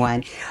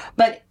everyone.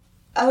 But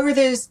over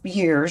those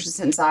years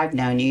since I've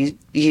known you,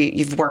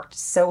 you've worked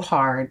so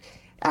hard.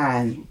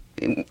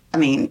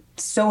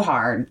 So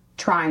hard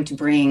trying to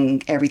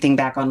bring everything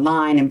back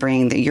online and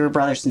bring your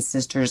brothers and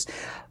sisters'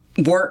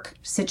 work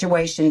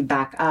situation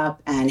back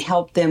up and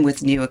help them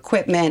with new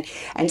equipment.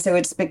 And so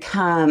it's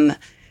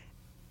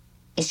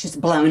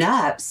just blown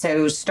up.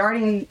 So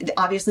starting,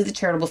 obviously, the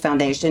Charitable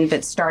Foundation,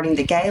 but starting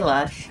the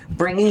gala,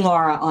 bringing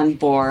Laura on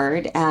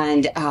board,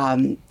 and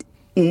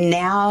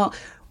now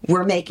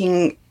we're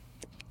making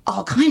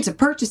all kinds of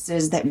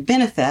purchases that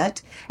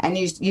benefit. And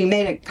you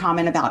made a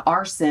comment about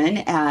arson,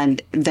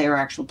 and they're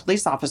actual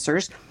police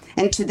officers.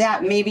 And to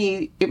that,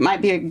 maybe it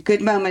might be a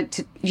good moment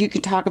you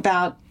could talk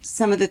about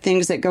some of the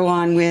things that go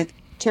on with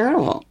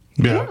charitable.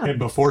 Yeah, and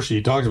before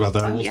she talks about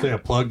that, we'll say a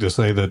plug to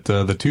say that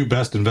the two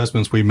best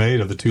investments we made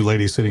are the two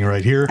ladies sitting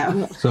right here.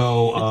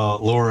 So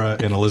Laura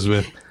and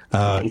Elizabeth,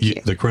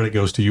 the credit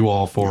goes to you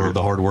all for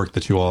the hard work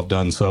that you all have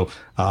done. So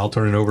I'll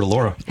turn it over to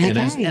Laura. And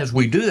as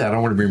we do that, I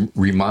want to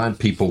remind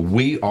people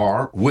we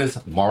are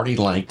with Marty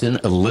Langton,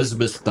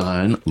 Elizabeth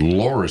Stein,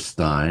 Laura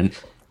Stein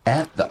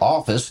at the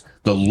office,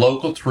 the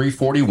local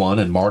 341,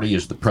 and Marty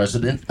is the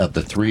president of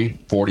the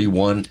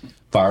 341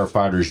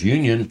 Firefighters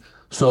Union.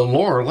 So,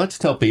 Laura, let's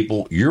tell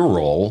people your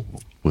role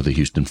with the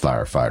Houston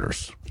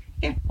Firefighters.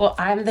 Well,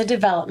 I'm the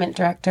development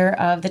director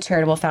of the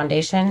Charitable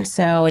Foundation.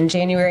 So in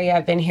January,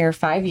 I've been here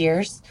 5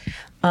 years.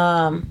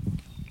 Okay.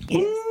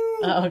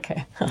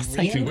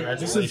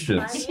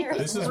 Congratulations.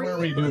 This is where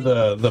we do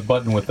the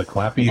button with the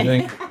clappy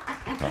thing.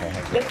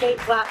 The fake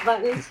clap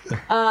button.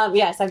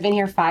 Yes, I've been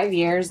here 5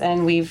 years,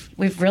 and we've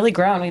really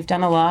grown. We've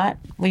done a lot.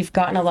 We've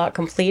gotten a lot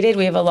completed.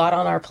 We have a lot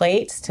on our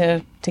plates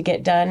to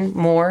get done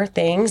more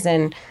things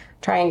and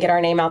try and get our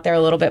name out there a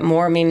little bit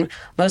more. I mean,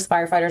 most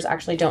firefighters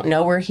actually don't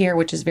know we're here,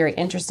 which is very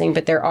interesting,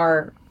 but there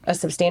are a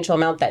substantial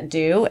amount that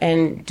do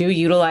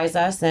utilize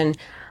us. And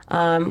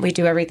we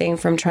do everything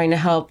from trying to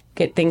help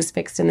get things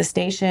fixed in the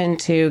station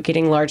to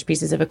getting large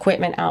pieces of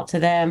equipment out to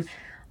them.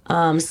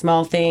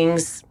 Small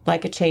things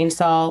like a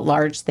chainsaw,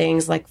 large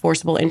things like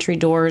forcible entry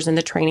doors and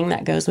the training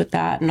that goes with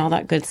that and all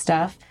that good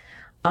stuff.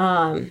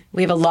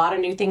 We have a lot of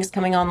new things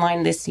coming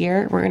online this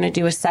year. We're going to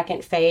do a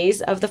second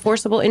phase of the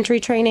forcible entry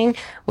training,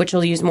 which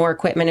will use more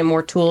equipment and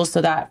more tools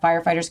so that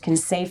firefighters can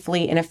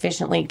safely and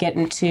efficiently get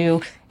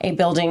into a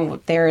building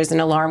if there is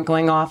an alarm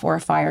going off or a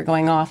fire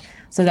going off,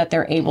 so that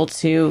they're able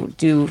to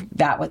do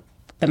that with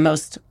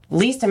the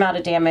least amount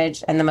of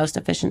damage and the most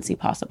efficiency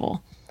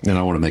possible. And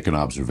I want to make an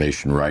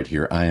observation right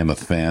here. I am a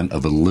fan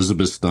of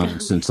Elizabeth Stein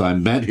since I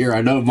met here.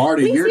 I know,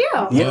 Marty,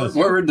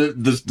 we're in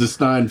the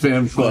Stein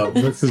fan club.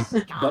 But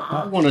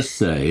I want to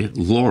say,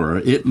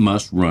 Laura, it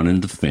must run in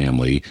the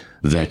family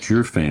that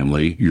your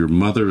family, your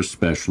mother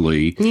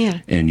especially,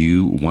 and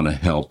you want to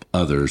help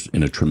others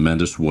in a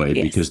tremendous way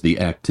because the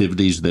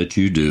activities that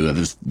you do,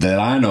 that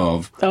I know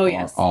of,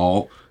 are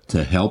all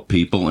to help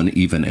people and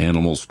even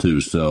animals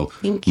too. So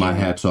Thank you. my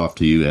hat's off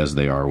to you, as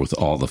they are with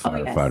all the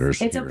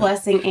firefighters. It's here. a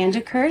blessing and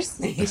a curse.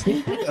 I have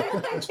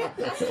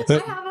a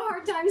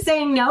hard time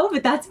saying no,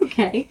 but that's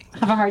okay. I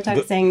have a hard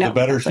time saying no. The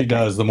better she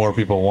does, the more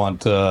people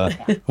want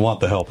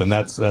the help, and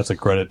that's a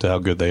credit to how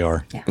good they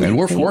are. Yeah. And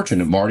we're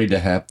fortunate, Marty, to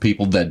have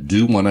people that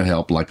do want to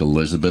help, like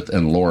Elizabeth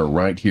and Laura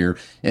right here.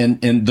 And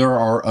there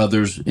are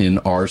others in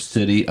our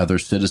city, other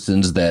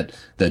citizens that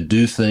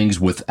do things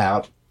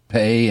without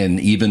pay and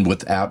even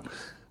without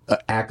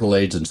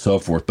accolades and so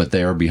forth, but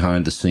they are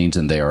behind the scenes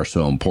and they are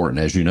so important,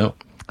 as you know.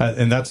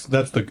 And that's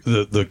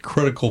the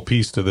critical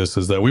piece to this,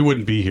 is that we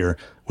wouldn't be here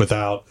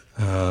without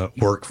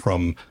work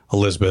from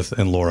Elizabeth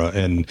and Laura,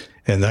 and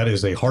that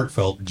is a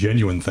heartfelt,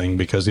 genuine thing,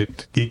 because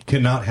it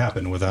cannot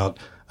happen without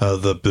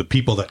the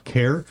people that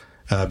care,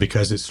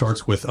 because it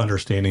starts with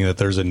understanding that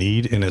there's a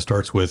need, and it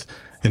starts with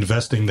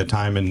investing the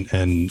time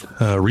and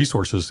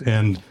resources,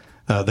 and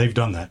they've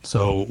done that.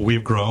 So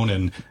we've grown,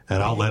 and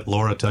I'll let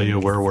Laura tell you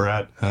where we're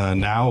at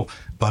now.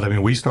 But I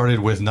mean, we started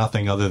with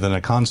nothing other than a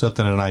concept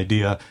and an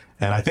idea.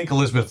 And I think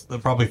Elizabeth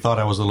probably thought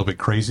I was a little bit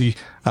crazy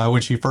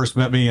when she first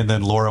met me, and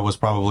then Laura was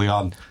probably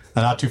on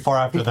not too far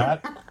after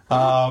that.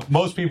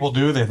 Most people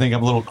do. They think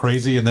I'm a little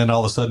crazy, and then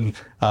all of a sudden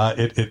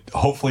it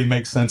hopefully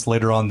makes sense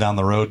later on down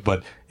the road.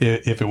 But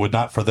if it would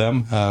not for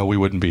them, we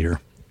wouldn't be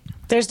here.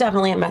 There's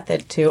definitely a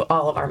method to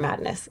all of our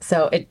madness.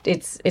 So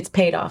it's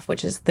paid off,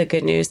 which is the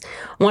good news.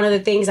 One of the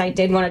things I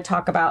did want to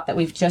talk about that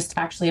we've just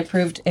actually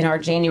approved in our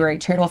January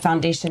Charitable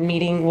Foundation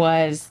meeting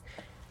was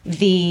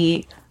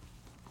the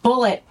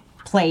bullet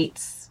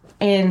plates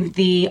in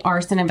the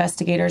arson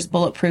investigators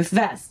bulletproof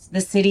vest.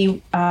 The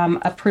city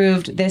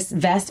approved this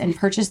vest and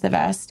purchased the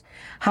vest.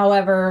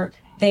 However,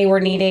 they were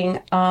needing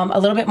a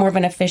little bit more of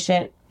an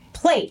efficient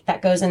plate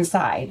that goes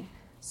inside.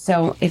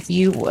 So if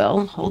you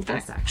will hold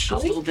this,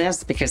 actually. I'll hold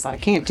this because I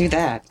can't do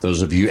that.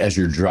 Those of you, as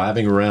you're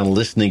driving around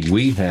listening,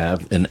 we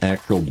have an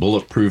actual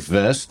bulletproof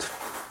vest.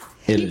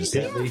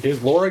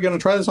 Is Laura going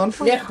to try this on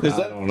for you? Yeah. Is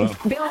that? I don't know.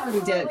 Bill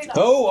already did.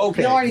 Oh,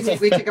 okay. Bill already did.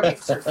 We took a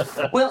picture.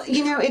 Well,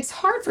 it's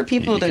hard for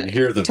people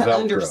to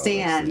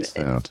understand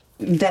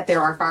that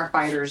there are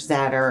firefighters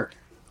that are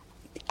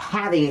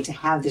having to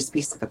have this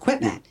piece of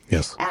equipment.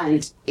 Yes.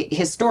 And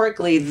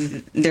historically,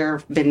 there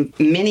have been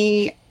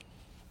many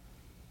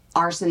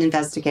arson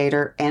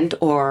investigator and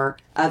or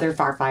other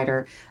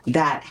firefighter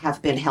that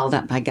have been held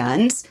up by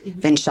guns,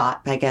 been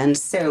shot by guns.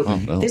 So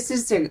this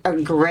is a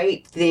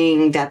great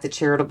thing that the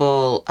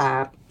charitable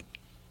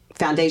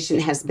foundation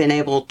has been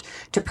able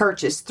to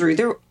purchase through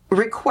the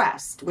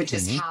request, which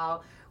is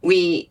how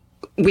we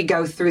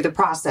go through the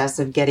process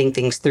of getting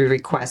things through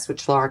request,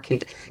 which Laura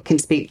can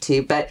speak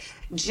to. But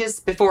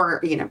just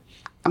before, I'm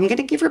going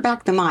to give her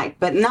back the mic,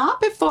 but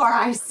not before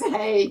I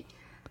say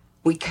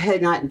we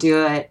could not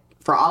do it.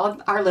 For all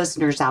of our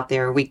listeners out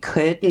there, we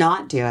could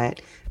not do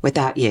it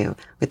without you,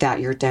 without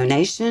your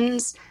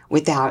donations,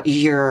 without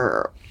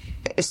your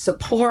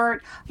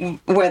support,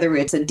 whether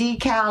it's a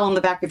decal on the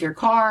back of your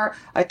car,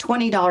 a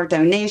 $20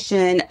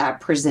 donation, a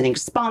presenting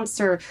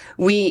sponsor.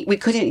 We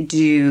couldn't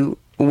do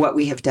what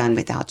we have done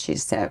without you.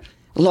 So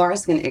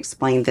Laura's going to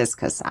explain this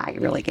because I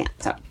really can't.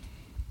 So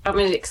I'm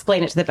going to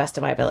explain it to the best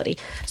of my ability.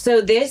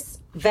 So this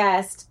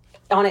vest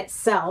on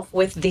itself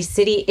with the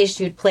city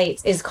issued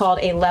plates is called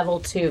a level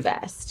 2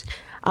 vest.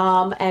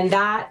 And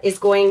that is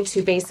going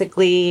to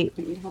basically,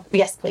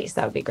 yes, please,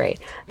 that would be great.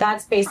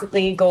 That's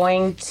basically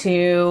going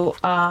to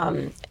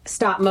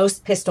stop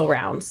most pistol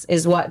rounds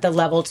is what the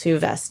level 2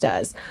 vest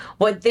does.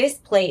 What this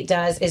plate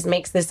does is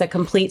makes this a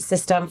complete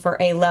system for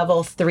a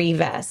level 3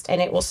 vest,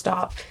 and it will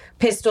stop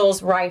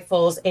pistols,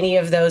 rifles, any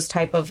of those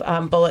type of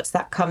bullets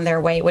that come their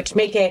way, which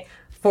make it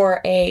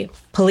for a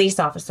police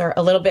officer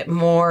a little bit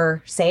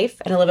more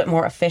safe and a little bit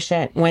more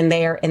efficient when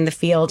they are in the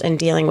field and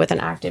dealing with an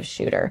active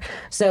shooter.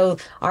 So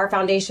our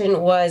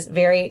foundation was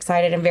very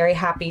excited and very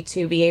happy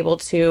to be able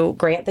to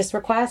grant this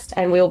request,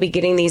 and we will be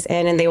getting these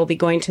in, and they will be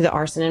going to the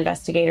arson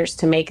investigators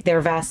to make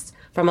their vests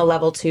from a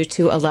level 2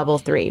 to a level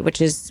 3,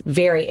 which is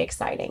very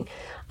exciting.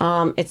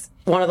 It's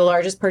one of the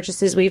largest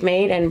purchases we've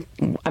made, and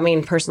I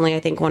mean, personally,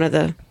 I think one of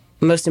the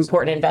most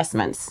important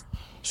investments.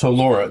 So,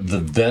 Laura, the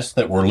vest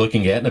that we're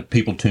looking at, and if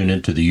people tune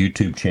into the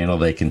YouTube channel,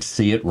 they can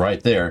see it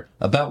right there.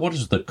 About what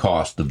is the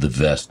cost of the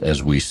vest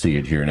as we see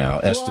it here now?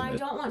 Estimate. Well, I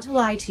don't want to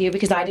lie to you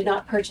because I did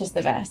not purchase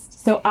the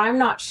vest. So I'm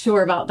not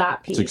sure about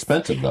that piece. It's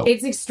expensive, though.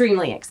 It's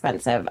extremely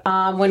expensive.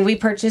 When we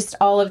purchased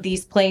all of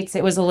these plates,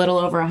 it was a little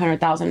over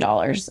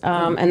 $100,000.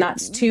 And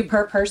that's 2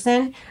 per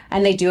person.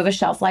 And they do have a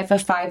shelf life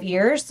of 5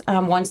 years.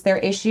 Once they're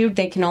issued,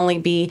 they can only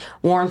be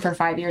worn for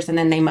 5 years, and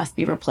then they must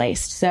be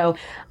replaced. So,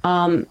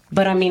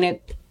 but I mean,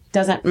 it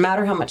doesn't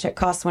matter how much it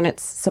costs when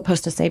it's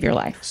supposed to save your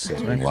life.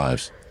 Saving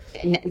lives.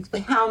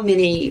 How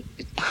many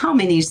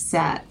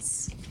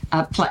sets?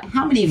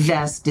 How many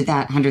vests did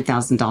that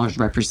 $100,000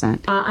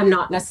 represent? I'm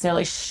not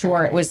necessarily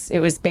sure. It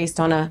was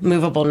based on a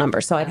movable number,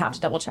 so I'd have to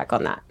double check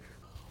on that.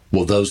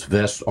 Well, those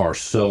vests are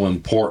so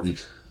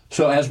important.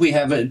 So as we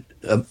have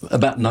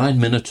about 9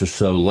 minutes or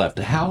so left,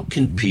 how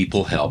can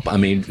people help? I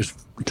mean, just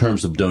in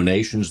terms of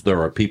donations,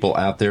 there are people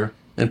out there,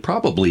 and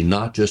probably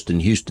not just in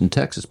Houston,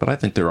 Texas, but I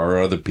think there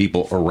are other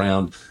people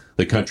around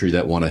the country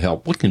that want to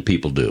help. What can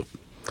people do?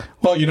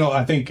 Well,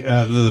 I think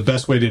the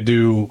best way to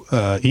do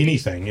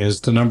anything is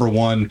to, number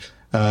one,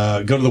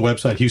 go to the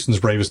website,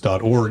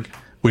 houstonsbravest.org,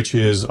 which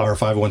is our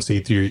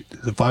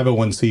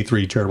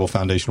 501c3 charitable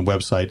foundation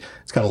website.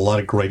 It's got a lot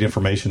of great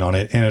information on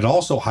it. And it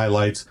also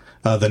highlights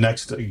the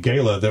next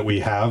gala that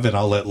we have. And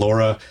I'll let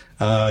Laura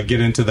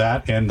get into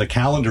that, and the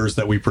calendars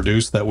that we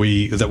produce, that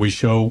we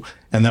show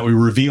and that we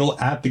reveal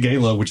at the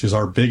gala, which is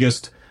our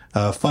biggest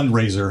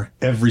fundraiser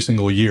every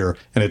single year.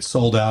 And it's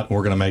sold out. And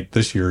we're going to make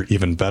this year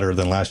even better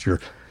than last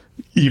year,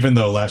 even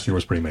though last year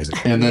was pretty amazing.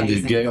 And then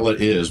the gala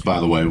is, by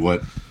the way,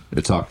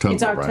 it's October.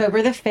 It's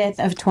October the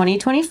 5th of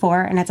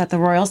 2024, and it's at the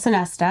Royal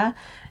Sonesta.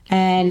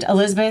 And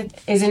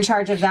Elizabeth is in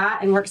charge of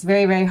that and works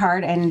very, very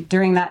hard. And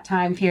during that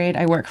time period,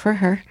 I work for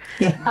her.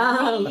 You said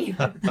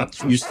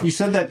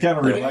that kind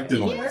of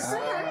reluctantly.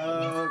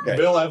 Okay.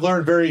 Bill, I've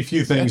learned very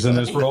few things in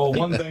this role.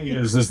 One thing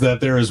is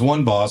that there is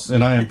one boss,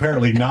 and I am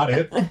apparently not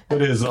it.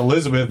 It is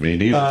Elizabeth. Me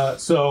neither.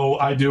 So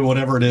I do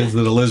whatever it is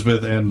that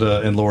Elizabeth and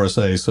Laura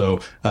say.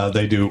 So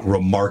they do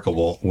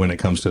remarkable when it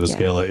comes to the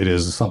gala. It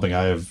is something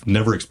I have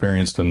never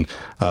experienced, and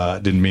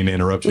didn't mean to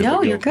interrupt you.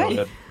 No, you're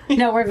good.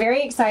 No, we're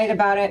very excited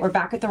about it. We're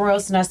back at the Royal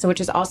Sonesta, which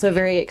is also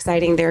very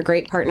exciting. They're a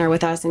great partner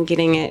with us in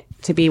getting it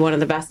to be one of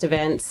the best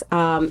events.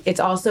 It's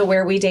also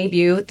where we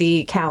debut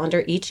the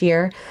calendar each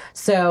year.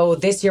 So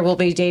this year we'll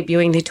be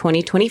debuting the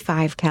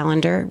 2025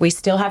 calendar. We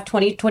still have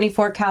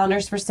 2024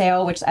 calendars for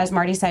sale, which, as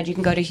Marty said, you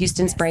can go to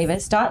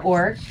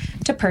houstonsbravest.org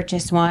to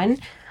purchase one.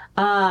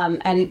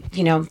 And,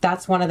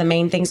 that's one of the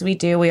main things we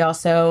do. We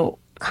also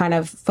kind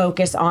of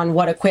focus on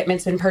what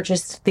equipment's been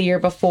purchased the year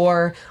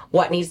before,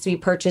 what needs to be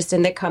purchased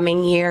in the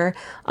coming year.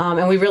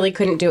 And we really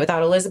couldn't do it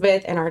without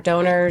Elizabeth and our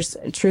donors,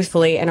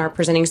 truthfully, and our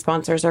presenting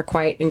sponsors are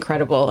quite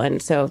incredible.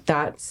 And so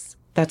that's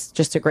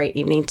just a great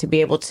evening to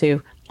be able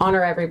to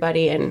honor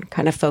everybody and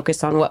kind of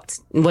focus on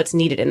what's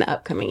needed in the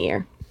upcoming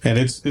year. And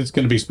it's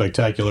going to be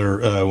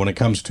spectacular when it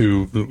comes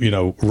to,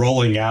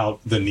 rolling out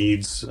the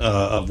needs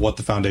of what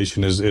the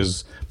foundation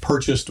is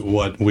purchased,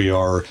 what we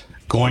are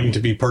going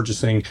to be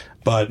purchasing.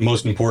 But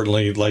most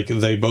importantly, like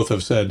they both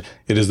have said,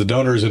 it is the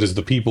donors, it is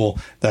the people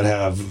that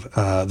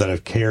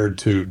have cared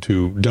to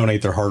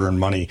donate their hard-earned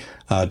money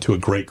to a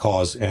great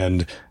cause.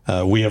 And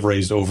we have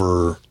raised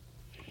over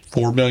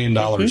 $4 million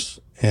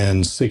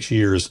in 6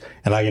 years.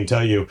 And I can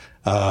tell you,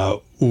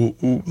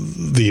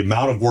 the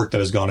amount of work that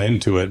has gone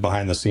into it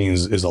behind the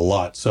scenes is a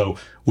lot. So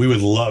we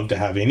would love to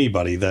have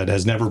anybody that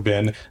has never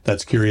been,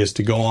 that's curious,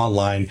 to go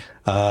online,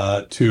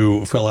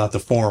 to fill out the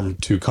form,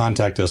 to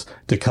contact us,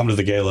 to come to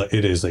the gala.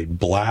 It is a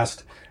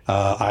blast.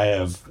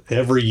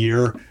 Every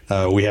year,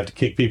 we have to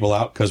kick people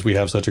out because we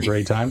have such a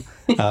great time,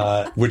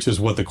 which is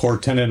what the core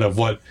tenet of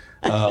what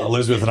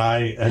Elizabeth and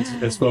I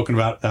had spoken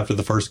about after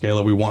the first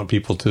gala. We want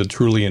people to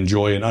truly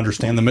enjoy and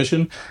understand the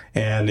mission.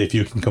 And if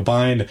you can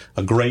combine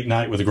a great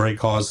night with a great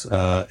cause,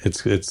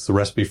 it's the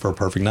recipe for a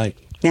perfect night.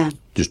 Yeah.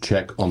 Just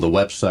check on the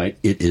website.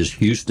 It is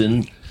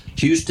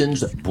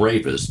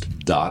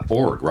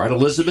houstonsbravest.org. Right,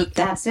 Elizabeth?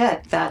 That's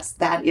it.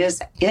 That is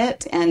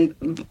it.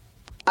 And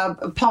I'll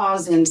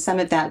pause and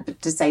summit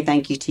that to say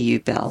thank you to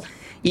you, Bill.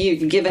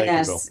 You've given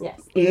us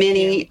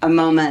many a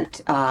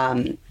moment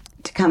to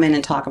come in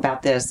and talk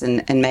about this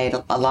and made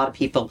a lot of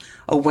people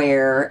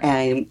aware.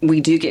 And we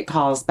do get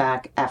calls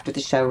back after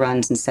the show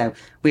runs, and so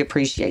we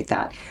appreciate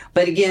that.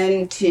 But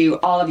again, to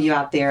all of you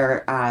out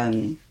there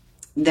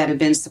that have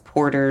been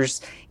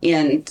supporters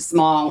in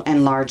small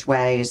and large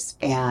ways,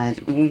 and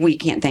we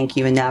can't thank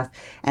you enough.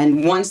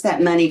 And once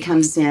that money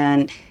comes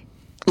in,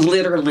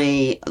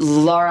 literally,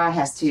 Laura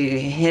has to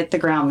hit the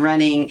ground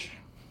running,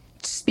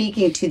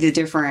 speaking to the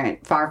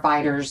different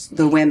firefighters,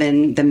 the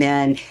women, the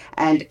men,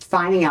 and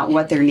finding out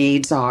what their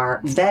needs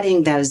are,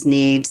 vetting those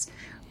needs,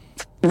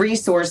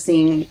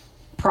 resourcing,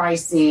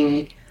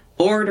 pricing,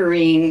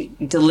 ordering,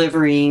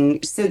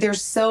 delivering. So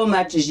there's so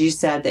much, as you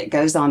said, that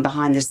goes on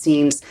behind the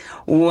scenes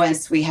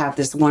once we have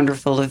this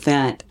wonderful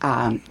event.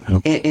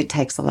 It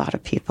takes a lot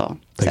of people.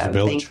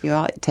 Thank you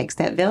all. It takes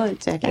that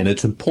village. Okay. And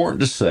it's important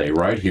to say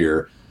right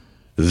here,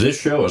 this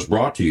show is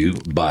brought to you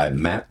by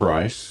Matt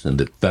Bryce and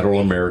the Federal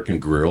American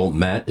Grill.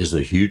 Matt is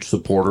a huge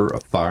supporter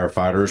of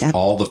firefighters,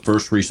 all the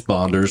first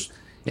responders,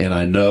 and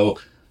I know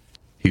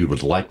he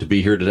would like to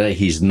be here today.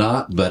 He's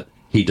not, but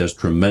he does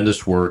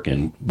tremendous work,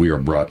 and we are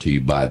brought to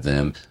you by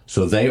them.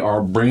 So they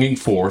are bringing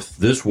forth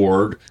this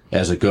word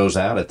as it goes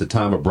out at the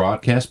time of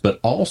broadcast,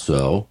 but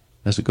also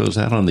as it goes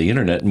out on the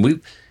internet. And we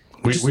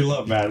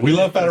love Matt. We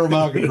love Federal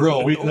American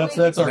Grill.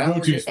 That's our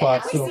go-to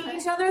spot. We see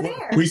each other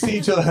there. We see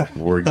each other.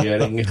 We're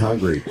getting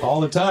hungry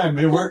all the time.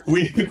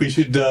 We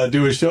should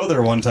do a show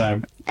there one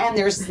time. And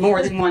there's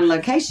more than one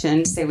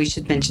location, so we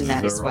should mention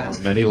that as well.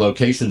 Many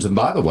locations. And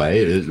by the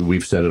way,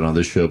 we've said it on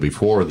this show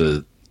before,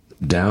 the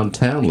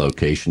downtown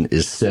location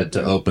is set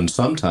to open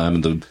sometime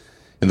in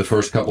the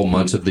first couple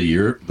months of the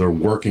year. They're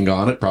working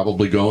on it,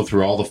 probably going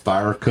through all the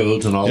fire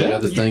codes and all the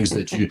other things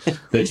that you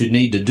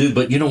need to do.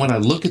 But when I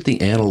look at the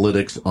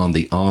analytics on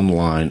the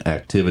online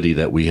activity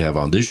that we have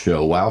on this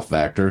show, Wow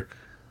Factor,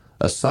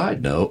 a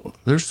side note,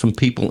 there's some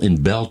people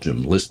in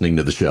Belgium listening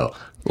to the show.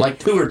 Like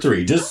 2 or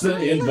 3, just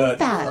saying, but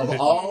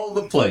of all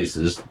the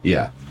places,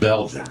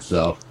 Belgium.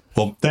 So,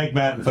 well, thank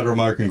Matt and Federal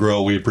American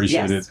Grill. We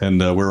appreciate it, and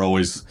we're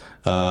always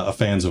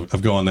fans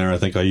of going there. I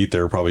think I eat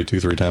there probably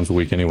 2-3 times a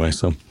week anyway.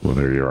 So, well,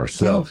 there you are.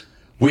 So,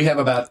 we have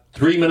about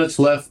 3 minutes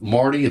left.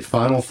 Marty, a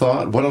final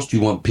thought. What else do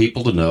you want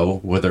people to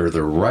know, whether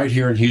they're right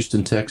here in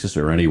Houston, Texas,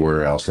 or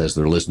anywhere else as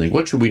they're listening?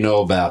 What should we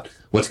know about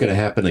what's going to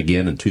happen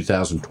again in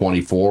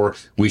 2024?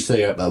 We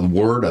say a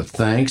word of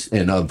thanks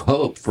and of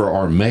hope for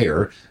our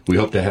mayor. We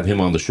hope to have him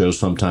on the show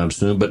sometime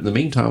soon. But in the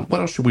meantime,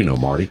 what else should we know,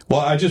 Marty? Well,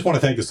 I just want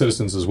to thank the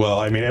citizens as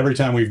well. I mean, every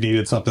time we've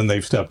needed something,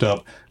 they've stepped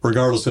up.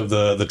 Regardless of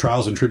the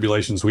trials and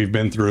tribulations we've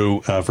been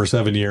through for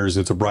 7 years,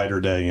 it's a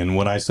brighter day. And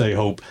when I say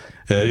hope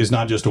is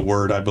not just a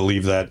word, I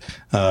believe that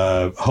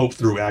hope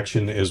through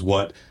action is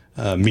what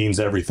means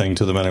everything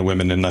to the men and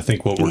women. And I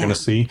think what we're going to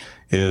see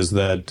is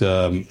that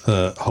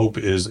hope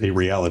is a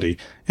reality,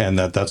 and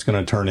that's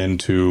going to turn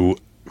into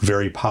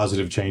very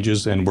positive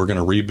changes. And we're going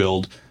to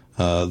rebuild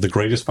the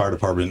greatest fire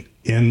department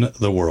in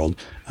the world,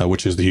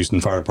 which is the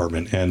Houston Fire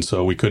Department. And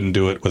so we couldn't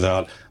do it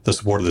without the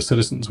support of the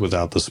citizens,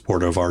 without the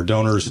support of our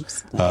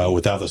donors,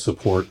 without the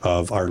support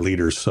of our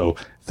leaders. So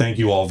thank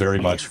you all very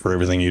much for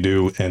everything you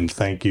do. And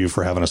thank you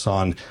for having us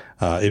on.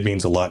 It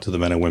means a lot to the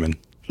men and women.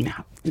 No,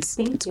 it's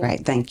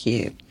great. Thank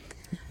you.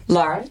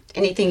 Laura,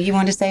 anything you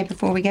want to say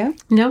before we go?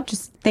 No,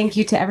 just thank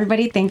you to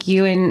everybody. Thank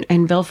you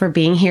and Bill for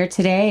being here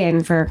today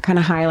and for kind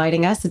of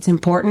highlighting us. It's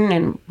important,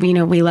 and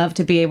we love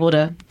to be able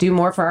to do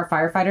more for our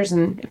firefighters,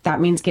 and if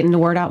that means getting the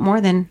word out more,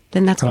 then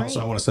that's great. Also,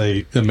 I want to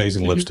say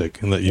amazing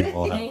lipstick and that you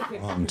all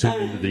have.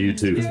 To you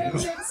too.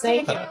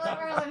 Thank you.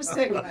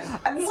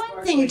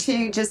 One thing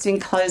too, just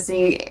in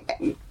closing,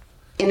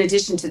 in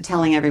addition to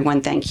telling everyone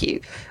thank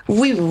you,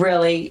 we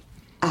really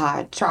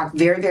try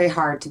very, very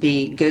hard to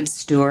be good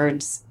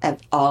stewards of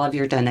all of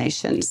your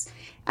donations.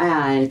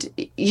 And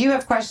you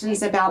have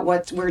questions about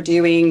what we're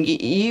doing,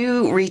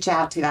 you reach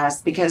out to us,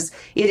 because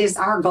it is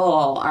our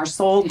goal, our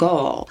sole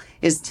goal,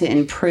 is to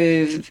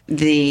improve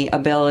the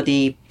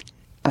ability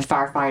of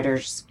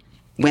firefighters,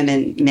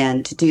 women,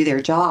 men, to do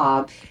their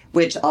job,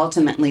 which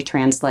ultimately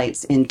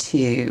translates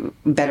into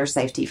better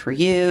safety for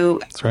you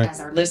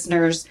as our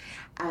listeners.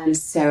 And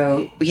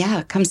so,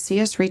 come see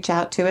us, reach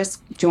out to us,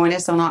 join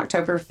us on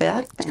October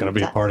 5th. It's going to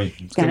be a party.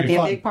 It's going to be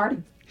a big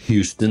party.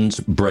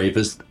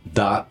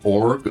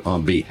 HoustonsBravest.org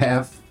on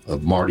behalf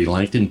of Marty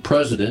Langton,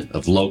 president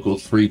of Local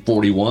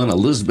 341,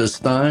 Elizabeth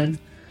Stein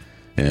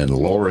and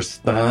Laura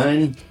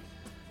Stein,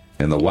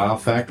 and the Wow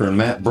Factor and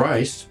Matt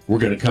Bryce. We're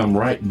going to come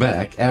right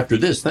back after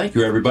this. Thank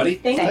you, everybody.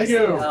 Thank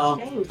you.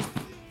 Thanks.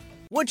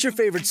 What's your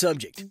favorite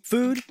subject?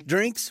 Food,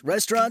 drinks,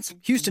 restaurants,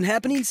 Houston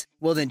happenings?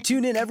 Well, then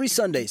tune in every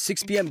Sunday,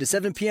 6 p.m. to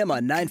 7 p.m.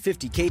 on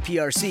 950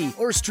 KPRC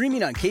or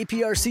streaming on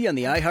KPRC on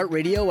the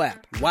iHeartRadio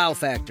app. Wow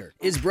Factor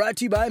is brought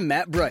to you by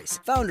Matt Bryce,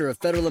 founder of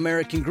Federal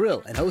American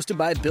Grill, and hosted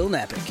by Bill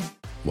Napick.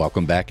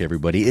 Welcome back,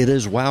 everybody. It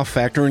is Wow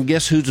Factor, and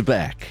guess who's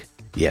back?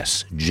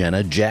 Yes,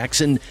 Jenna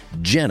Jackson.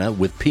 Jenna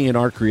with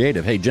P&R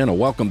Creative. Hey, Jenna,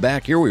 welcome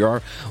back. Here we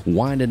are,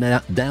 winding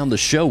down the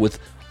show with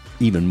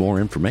even more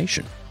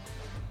information.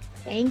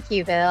 Thank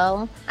you,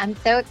 Bill. I'm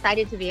so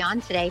excited to be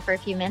on today for a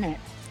few minutes.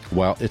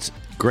 Well, it's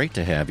great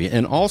to have you,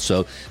 and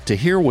also to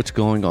hear what's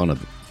going on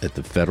at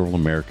the Federal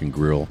American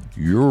Grill,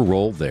 your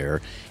role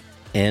there.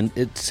 And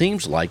it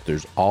seems like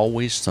there's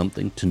always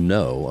something to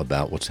know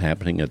about what's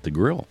happening at the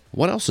grill.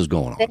 What else is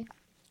going on?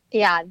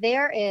 Yeah,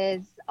 there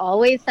is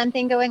always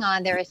something going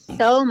on. There is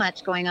so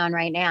much going on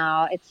right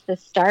now. It's the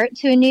start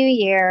to a new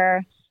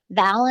year.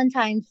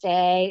 Valentine's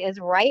Day is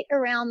right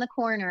around the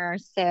corner.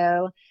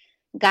 So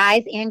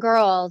guys and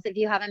girls, if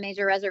you haven't made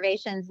your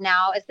reservations,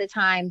 now is the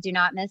time. Do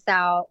not miss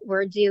out.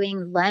 We're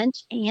doing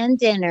lunch and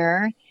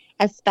dinner,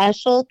 a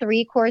special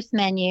 3-course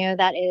menu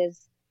that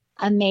is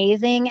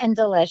amazing and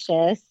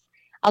delicious.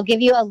 I'll give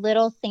you a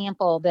little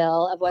sample,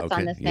 Bill, of what's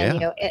on this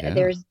menu.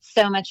 There's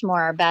so much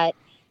more, but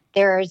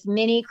there's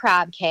mini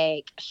crab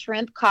cake,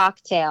 shrimp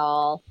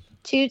cocktail,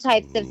 2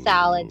 types of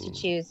salad to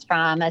choose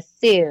from, a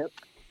soup.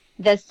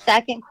 The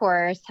second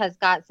course has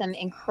got some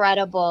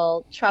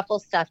incredible truffle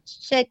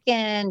stuffed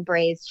chicken,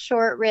 braised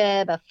short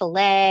rib, a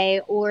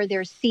filet, or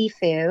there's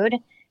seafood,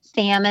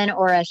 salmon,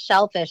 or a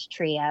shellfish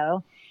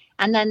trio.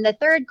 And then the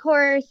third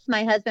course,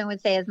 my husband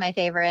would say is my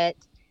favorite,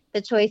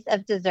 the choice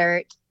of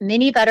dessert,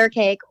 mini butter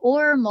cake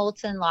or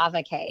molten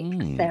lava cake.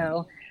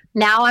 So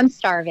now I'm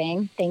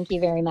starving. Thank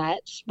you very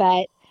much.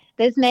 But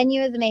this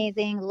menu is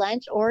amazing.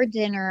 Lunch or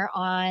dinner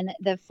on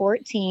the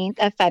 14th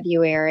of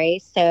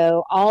February.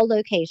 So all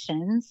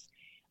locations.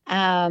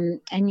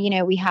 And,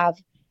 we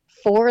have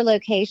 4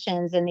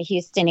 locations in the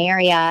Houston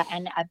area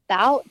and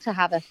about to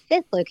have a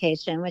 5th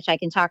location, which I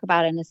can talk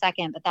about in a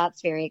second, but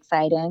that's very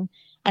exciting.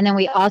 And then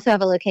we also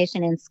have a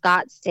location in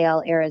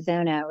Scottsdale,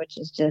 Arizona, which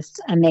is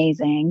just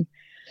amazing.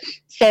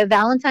 So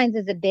Valentine's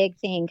is a big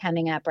thing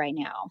coming up right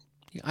now.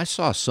 I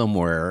saw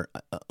somewhere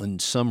in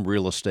some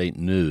real estate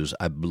news,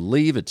 I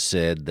believe it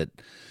said that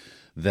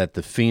that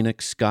the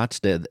Phoenix,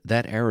 Scottsdale,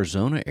 that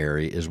Arizona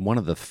area is one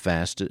of the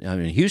fastest. I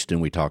mean, Houston,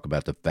 we talk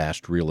about the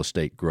fast real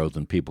estate growth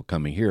and people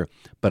coming here,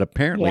 but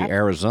apparently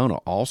Arizona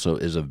also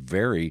is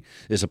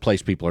a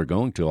place people are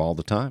going to all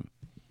the time.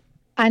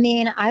 I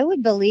mean, I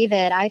would believe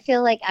it. I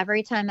feel like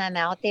every time I'm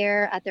out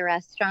there at the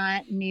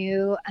restaurant,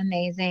 new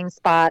amazing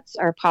spots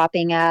are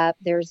popping up.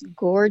 There's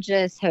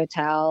gorgeous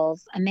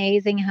hotels,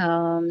 amazing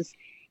homes.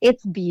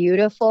 It's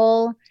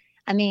beautiful.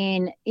 I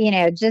mean,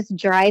 just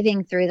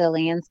driving through the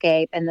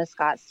landscape in the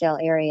Scottsdale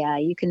area,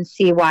 you can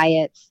see why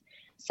it's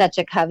such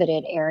a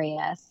coveted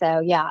area. So,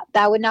 yeah,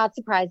 that would not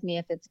surprise me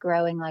if it's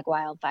growing like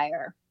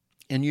wildfire.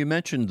 And you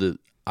mentioned the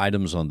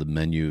items on the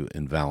menu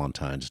in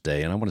Valentine's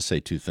Day, and I want to say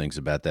two things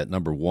about that.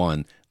 Number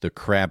one, the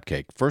crab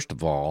cake. First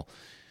of all,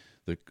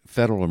 the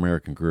Federal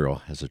American Grill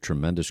has a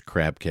tremendous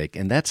crab cake,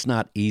 and that's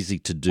not easy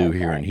to do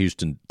here in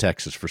Houston,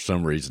 Texas, for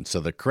some reason. So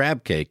the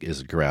crab cake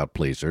is a crowd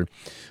pleaser.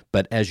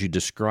 But as you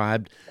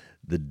described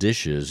the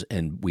dishes,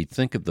 and we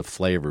think of the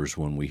flavors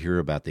when we hear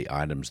about the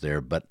items there,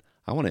 but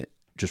I want to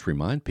just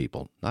remind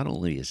people, not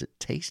only is it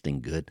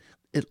tasting good,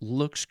 it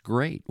looks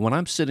great. When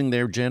I'm sitting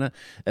there, Jenna,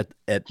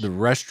 at the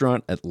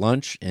restaurant at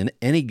lunch in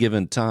any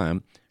given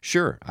time,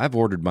 sure, I've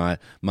ordered my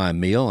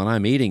meal and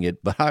I'm eating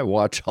it, but I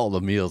watch all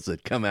the meals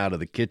that come out of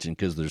the kitchen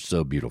because they're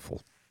so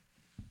beautiful.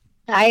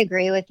 I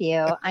agree with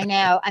you. I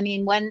know. I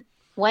mean,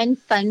 one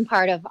fun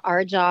part of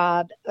our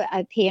job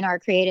at P&R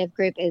Creative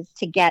Group is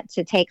to get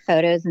to take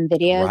photos and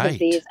videos of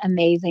these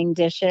amazing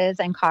dishes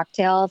and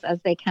cocktails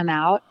as they come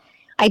out.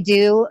 I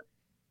do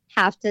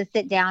have to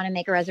sit down and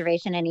make a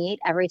reservation and eat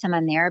every time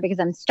I'm there because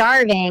I'm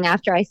starving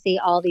after I see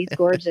all these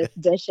gorgeous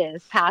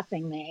dishes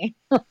passing me.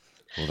 Well,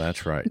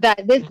 that's right.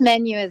 But this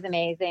menu is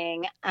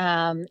amazing.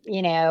 It's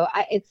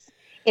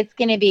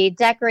going to be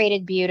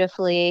decorated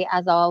beautifully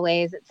as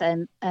always. It's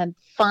a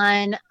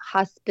fun,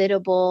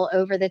 hospitable,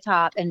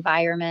 over-the-top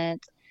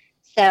environment.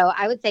 So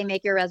I would say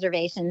make your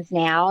reservations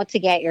now to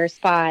get your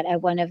spot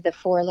at one of the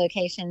 4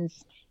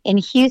 locations in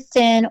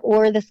Houston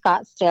or the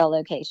Scottsdale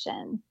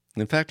location.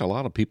 In fact, a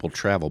lot of people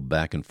travel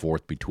back and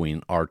forth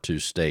between our two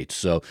states,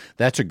 so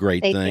that's a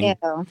great thing. They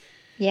do.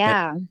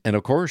 Yeah. And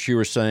of course, you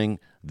were saying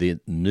the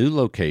new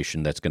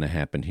location that's going to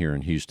happen here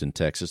in Houston,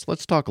 Texas.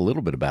 Let's talk a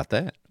little bit about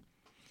that.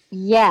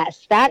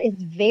 Yes, that is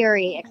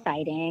very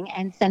exciting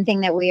and something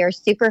that we are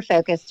super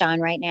focused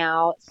on right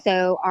now.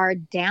 So our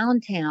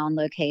downtown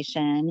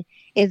location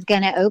is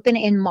going to open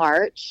in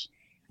March.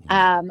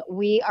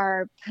 We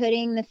are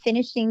putting the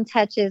finishing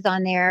touches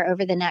on there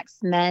over the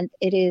next month.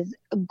 It is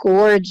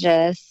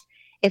gorgeous.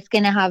 It's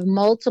going to have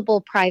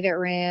multiple private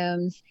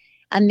rooms,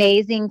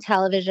 amazing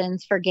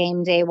televisions for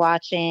game day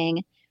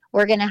watching.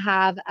 We're going to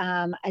have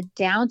a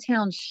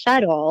downtown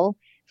shuttle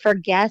for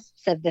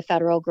guests of the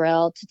Federal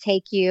Grill to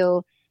take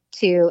you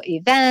to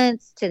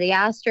events, to the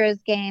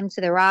Astros game, to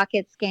the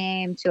Rockets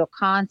game, to a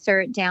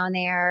concert down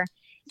there.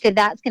 So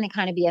that's going to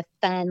kind of be a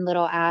fun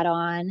little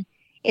add-on.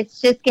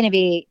 It's going to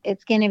be a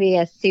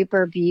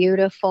super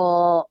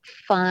beautiful,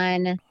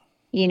 fun,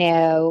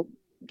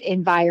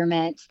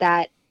 environment.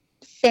 That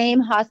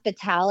same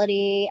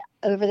hospitality,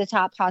 over the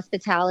top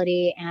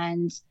hospitality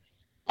and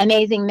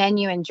amazing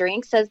menu and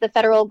drinks as the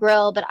Federal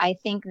Grill. But I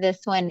think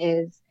this one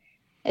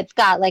it's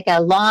got like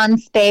a lawn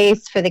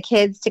space for the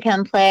kids to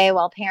come play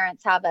while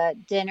parents have a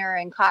dinner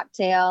and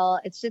cocktail.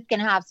 It's just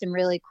going to have some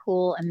really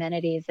cool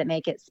amenities that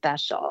make it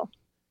special.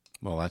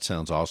 Well, that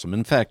sounds awesome.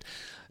 In fact,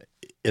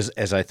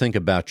 as I think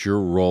about your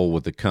role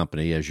with the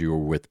company, as you were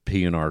with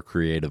P&R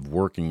Creative,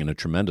 working in a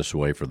tremendous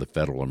way for the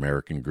Federal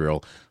American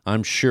Grill,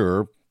 I'm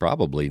sure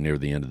probably near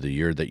the end of the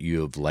year that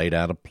you have laid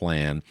out a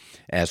plan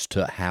as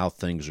to how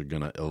things are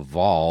going to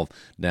evolve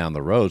down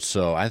the road.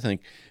 So I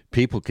think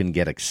people can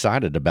get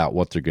excited about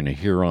what they're going to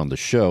hear on the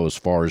show as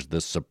far as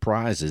the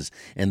surprises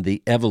and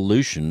the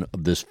evolution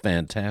of this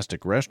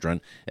fantastic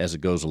restaurant as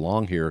it goes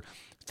along here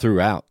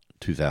throughout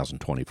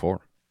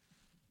 2024.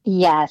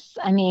 Yes.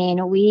 I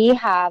mean, we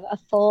have a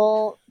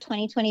full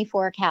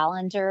 2024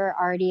 calendar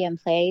already in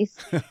place.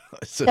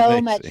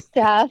 So much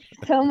stuff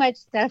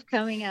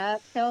coming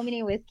up. So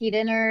many whiskey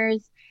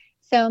dinners,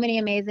 so many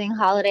amazing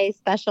holiday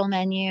special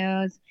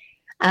menus.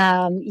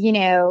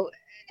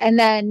 And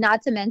then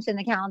not to mention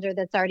the calendar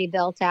that's already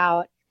built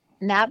out.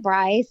 Matt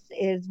Bryce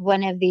is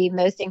one of the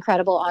most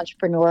incredible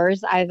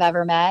entrepreneurs I've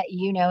ever met.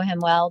 You know him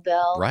well,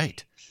 Bill.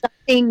 Right.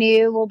 Something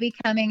new will be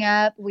coming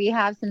up. We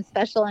have some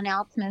special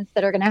announcements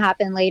that are going to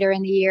happen later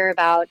in the year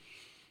about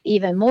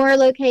even more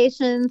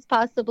locations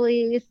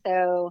possibly.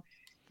 So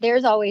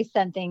there's always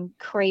something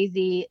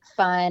crazy,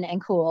 fun,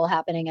 and cool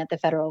happening at the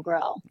Federal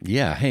Grill.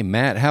 Yeah. Hey,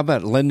 Matt, how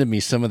about lending me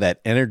some of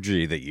that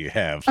energy that you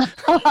have?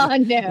 Oh,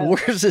 no.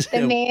 Where's this?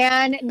 The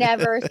man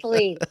never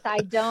sleeps. I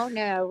don't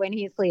know when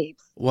he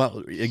sleeps.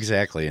 Well,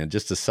 exactly. And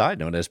just a side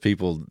note, as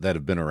people that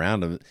have been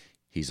around him,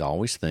 he's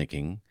always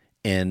thinking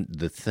And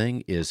the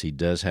thing is, he's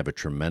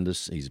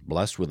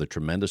blessed with a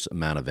tremendous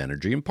amount of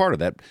energy. And part of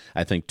that,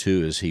 I think,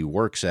 too, is he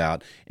works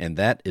out, and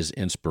that is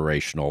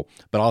inspirational.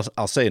 But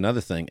I'll say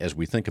another thing. As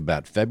we think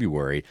about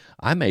February,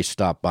 I may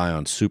stop by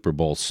on Super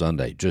Bowl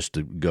Sunday just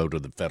to go to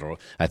the federal.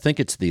 I think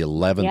it's the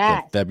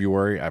 11th of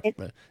February.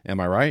 Am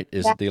I right?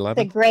 Is it the 11th?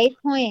 That's a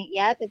great point.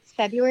 Yep, it's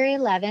February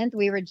 11th.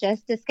 We were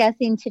just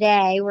discussing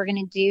today. We're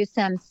going to do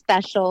some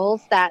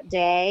specials that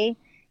day.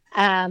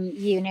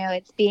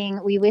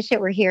 We wish it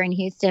were here in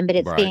Houston, but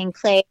it's being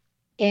played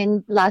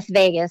in Las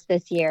Vegas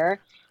this year.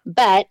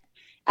 But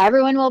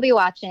everyone will be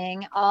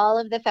watching. All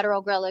of the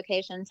Federal Grill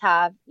locations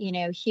have,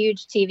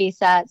 huge TV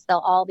sets. They'll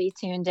all be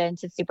tuned in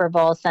to Super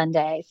Bowl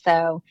Sunday.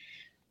 So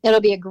it'll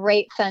be a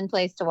great, fun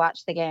place to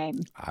watch the game.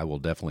 I will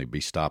definitely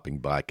be stopping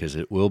by because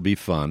it will be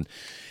fun.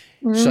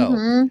 Mm-hmm.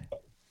 So,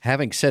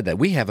 having said that,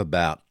 we have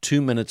about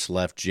 2 minutes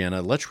left,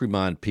 Jenna. Let's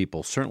remind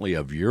people certainly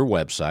of your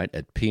website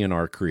at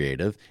PNR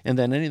Creative, and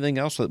then anything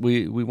else that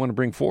we want to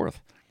bring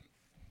forth.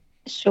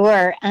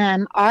 Sure.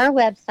 Our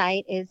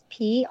website is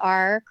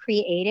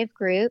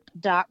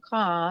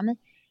prcreativegroup.com.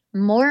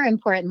 More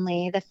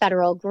importantly, the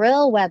Federal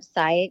Grill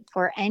website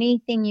for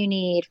anything you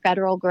need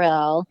Federal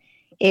Grill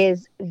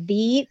is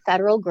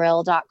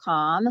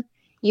thefederalgrill.com.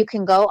 You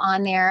can go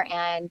on there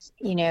and,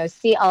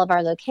 see all of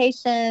our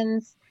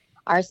locations,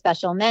 our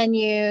special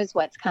menus,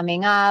 what's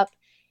coming up.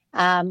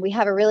 We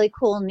have a really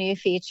cool new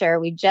feature.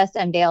 We just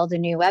unveiled a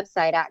new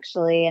website,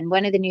 actually. And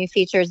one of the new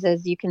features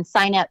is you can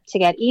sign up to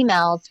get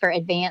emails for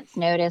advance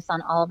notice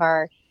on all of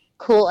our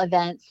cool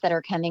events that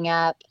are coming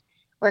up.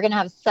 We're going to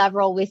have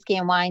several whiskey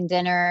and wine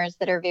dinners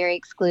that are very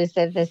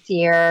exclusive this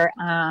year.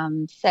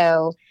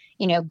 So,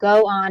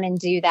 go on and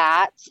do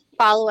that.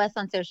 Follow us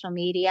on social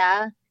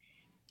media.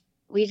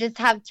 We just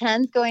have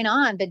tons going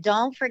on, but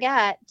don't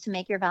forget to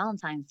make your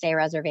Valentine's Day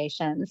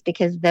reservations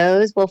because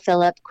those will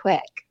fill up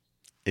quick.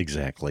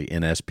 Exactly.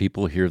 And as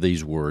people hear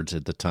these words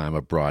at the time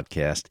of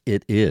broadcast,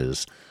 it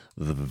is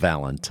the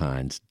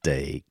Valentine's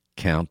Day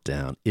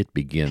countdown. It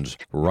begins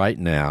right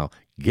now.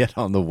 Get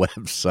on the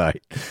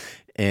website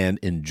and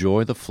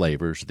enjoy the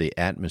flavors, the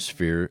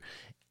atmosphere,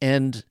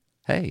 and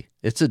hey,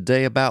 it's a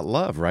day about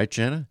love, right,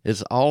 Jenna?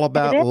 It's all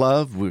about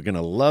love. We're going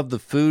to love the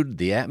food,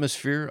 the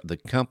atmosphere, the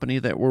company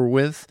that we're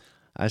with.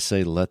 I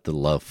say let the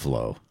love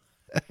flow.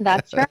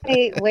 That's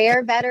right.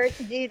 Where better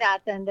to do that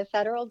than the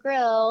Federal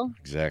Grill?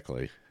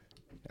 Exactly.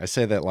 I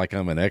say that like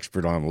I'm an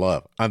expert on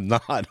love. I'm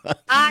not.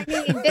 I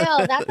mean,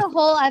 Bill, that's a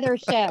whole other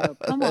show.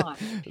 Come on.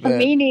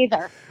 Me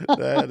neither.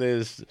 That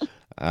is,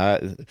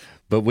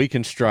 but we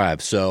can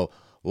strive. So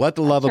let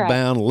the love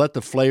abound. Let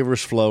the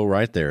flavors flow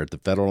right there at the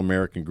Federal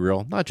American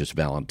Grill, not just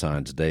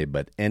Valentine's Day,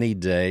 but any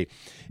day.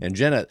 And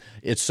Jenna,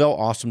 it's so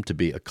awesome to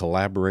be a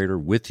collaborator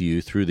with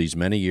you through these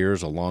many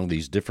years along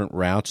these different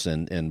routes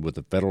and with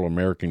the Federal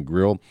American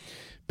Grill.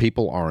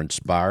 People are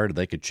inspired.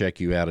 They could check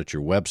you out at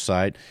your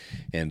website,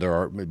 and there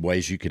are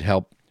ways you could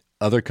help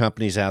other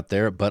companies out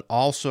there, but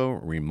also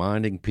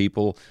reminding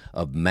people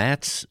of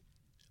Matt's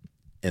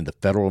and the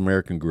Federal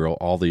American Grill.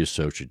 All the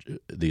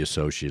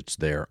associates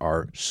there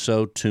are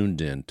so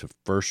tuned in to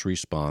first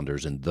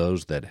responders and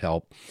those that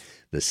help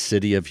the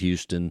city of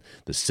Houston,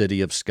 the city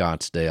of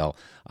Scottsdale.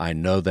 I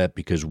know that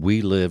because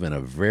we live in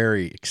a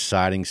very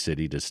exciting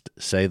city, to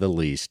say the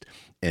least,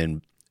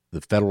 and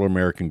the Federal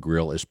American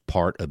Grill is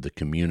part of the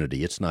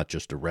community. It's not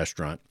just a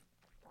restaurant.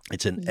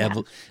 It's an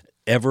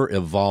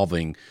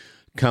ever-evolving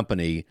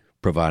company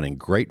providing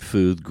great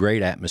food,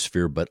 great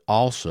atmosphere, but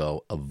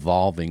also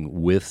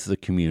evolving with the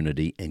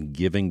community and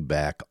giving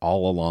back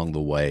all along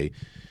the way.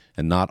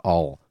 And not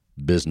all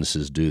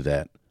businesses do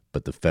that,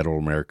 but the Federal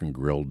American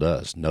Grill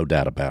does, no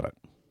doubt about it.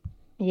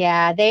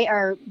 Yeah, they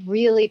are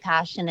really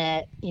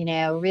passionate,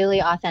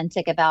 really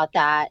authentic about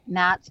that.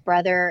 Matt's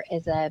brother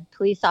is a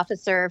police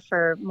officer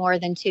for more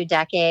than 2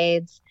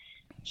 decades.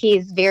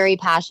 He's very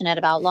passionate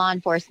about law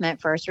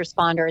enforcement, first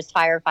responders,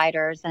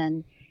 firefighters,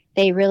 and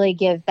they really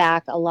give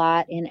back a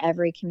lot in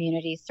every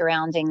community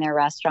surrounding their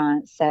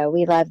restaurants. So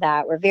we love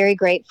that. We're very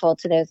grateful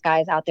to those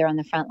guys out there on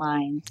the front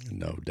lines.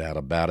 No doubt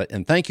about it.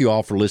 And thank you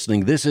all for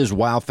listening. This is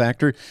Wow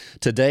Factor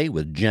today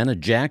with Jenna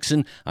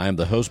Jackson. I am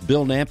the host,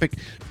 Bill Nampick.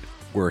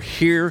 We're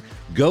here.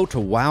 Go to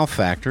Wow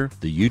Factor,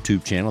 the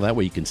YouTube channel. That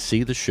way you can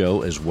see the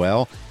show as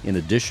well. In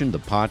addition, the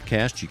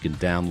podcast, you can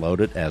download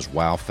it as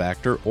Wow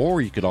Factor,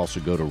 or you could also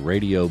go to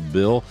Radio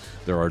Bill.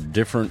 There are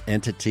different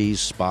entities,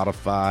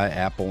 Spotify,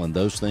 Apple, and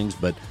those things,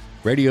 but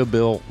Radio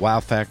Bill,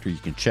 Wow Factor, you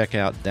can check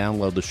out,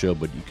 download the show,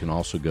 but you can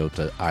also go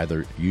to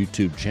either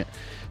YouTube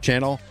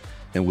channel.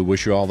 And we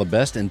wish you all the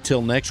best.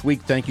 Until next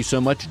week, thank you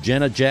so much,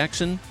 Jenna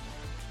Jackson,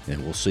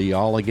 and we'll see you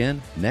all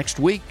again next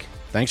week.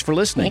 Thanks for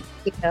listening.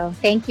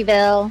 Thank you,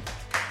 Bill.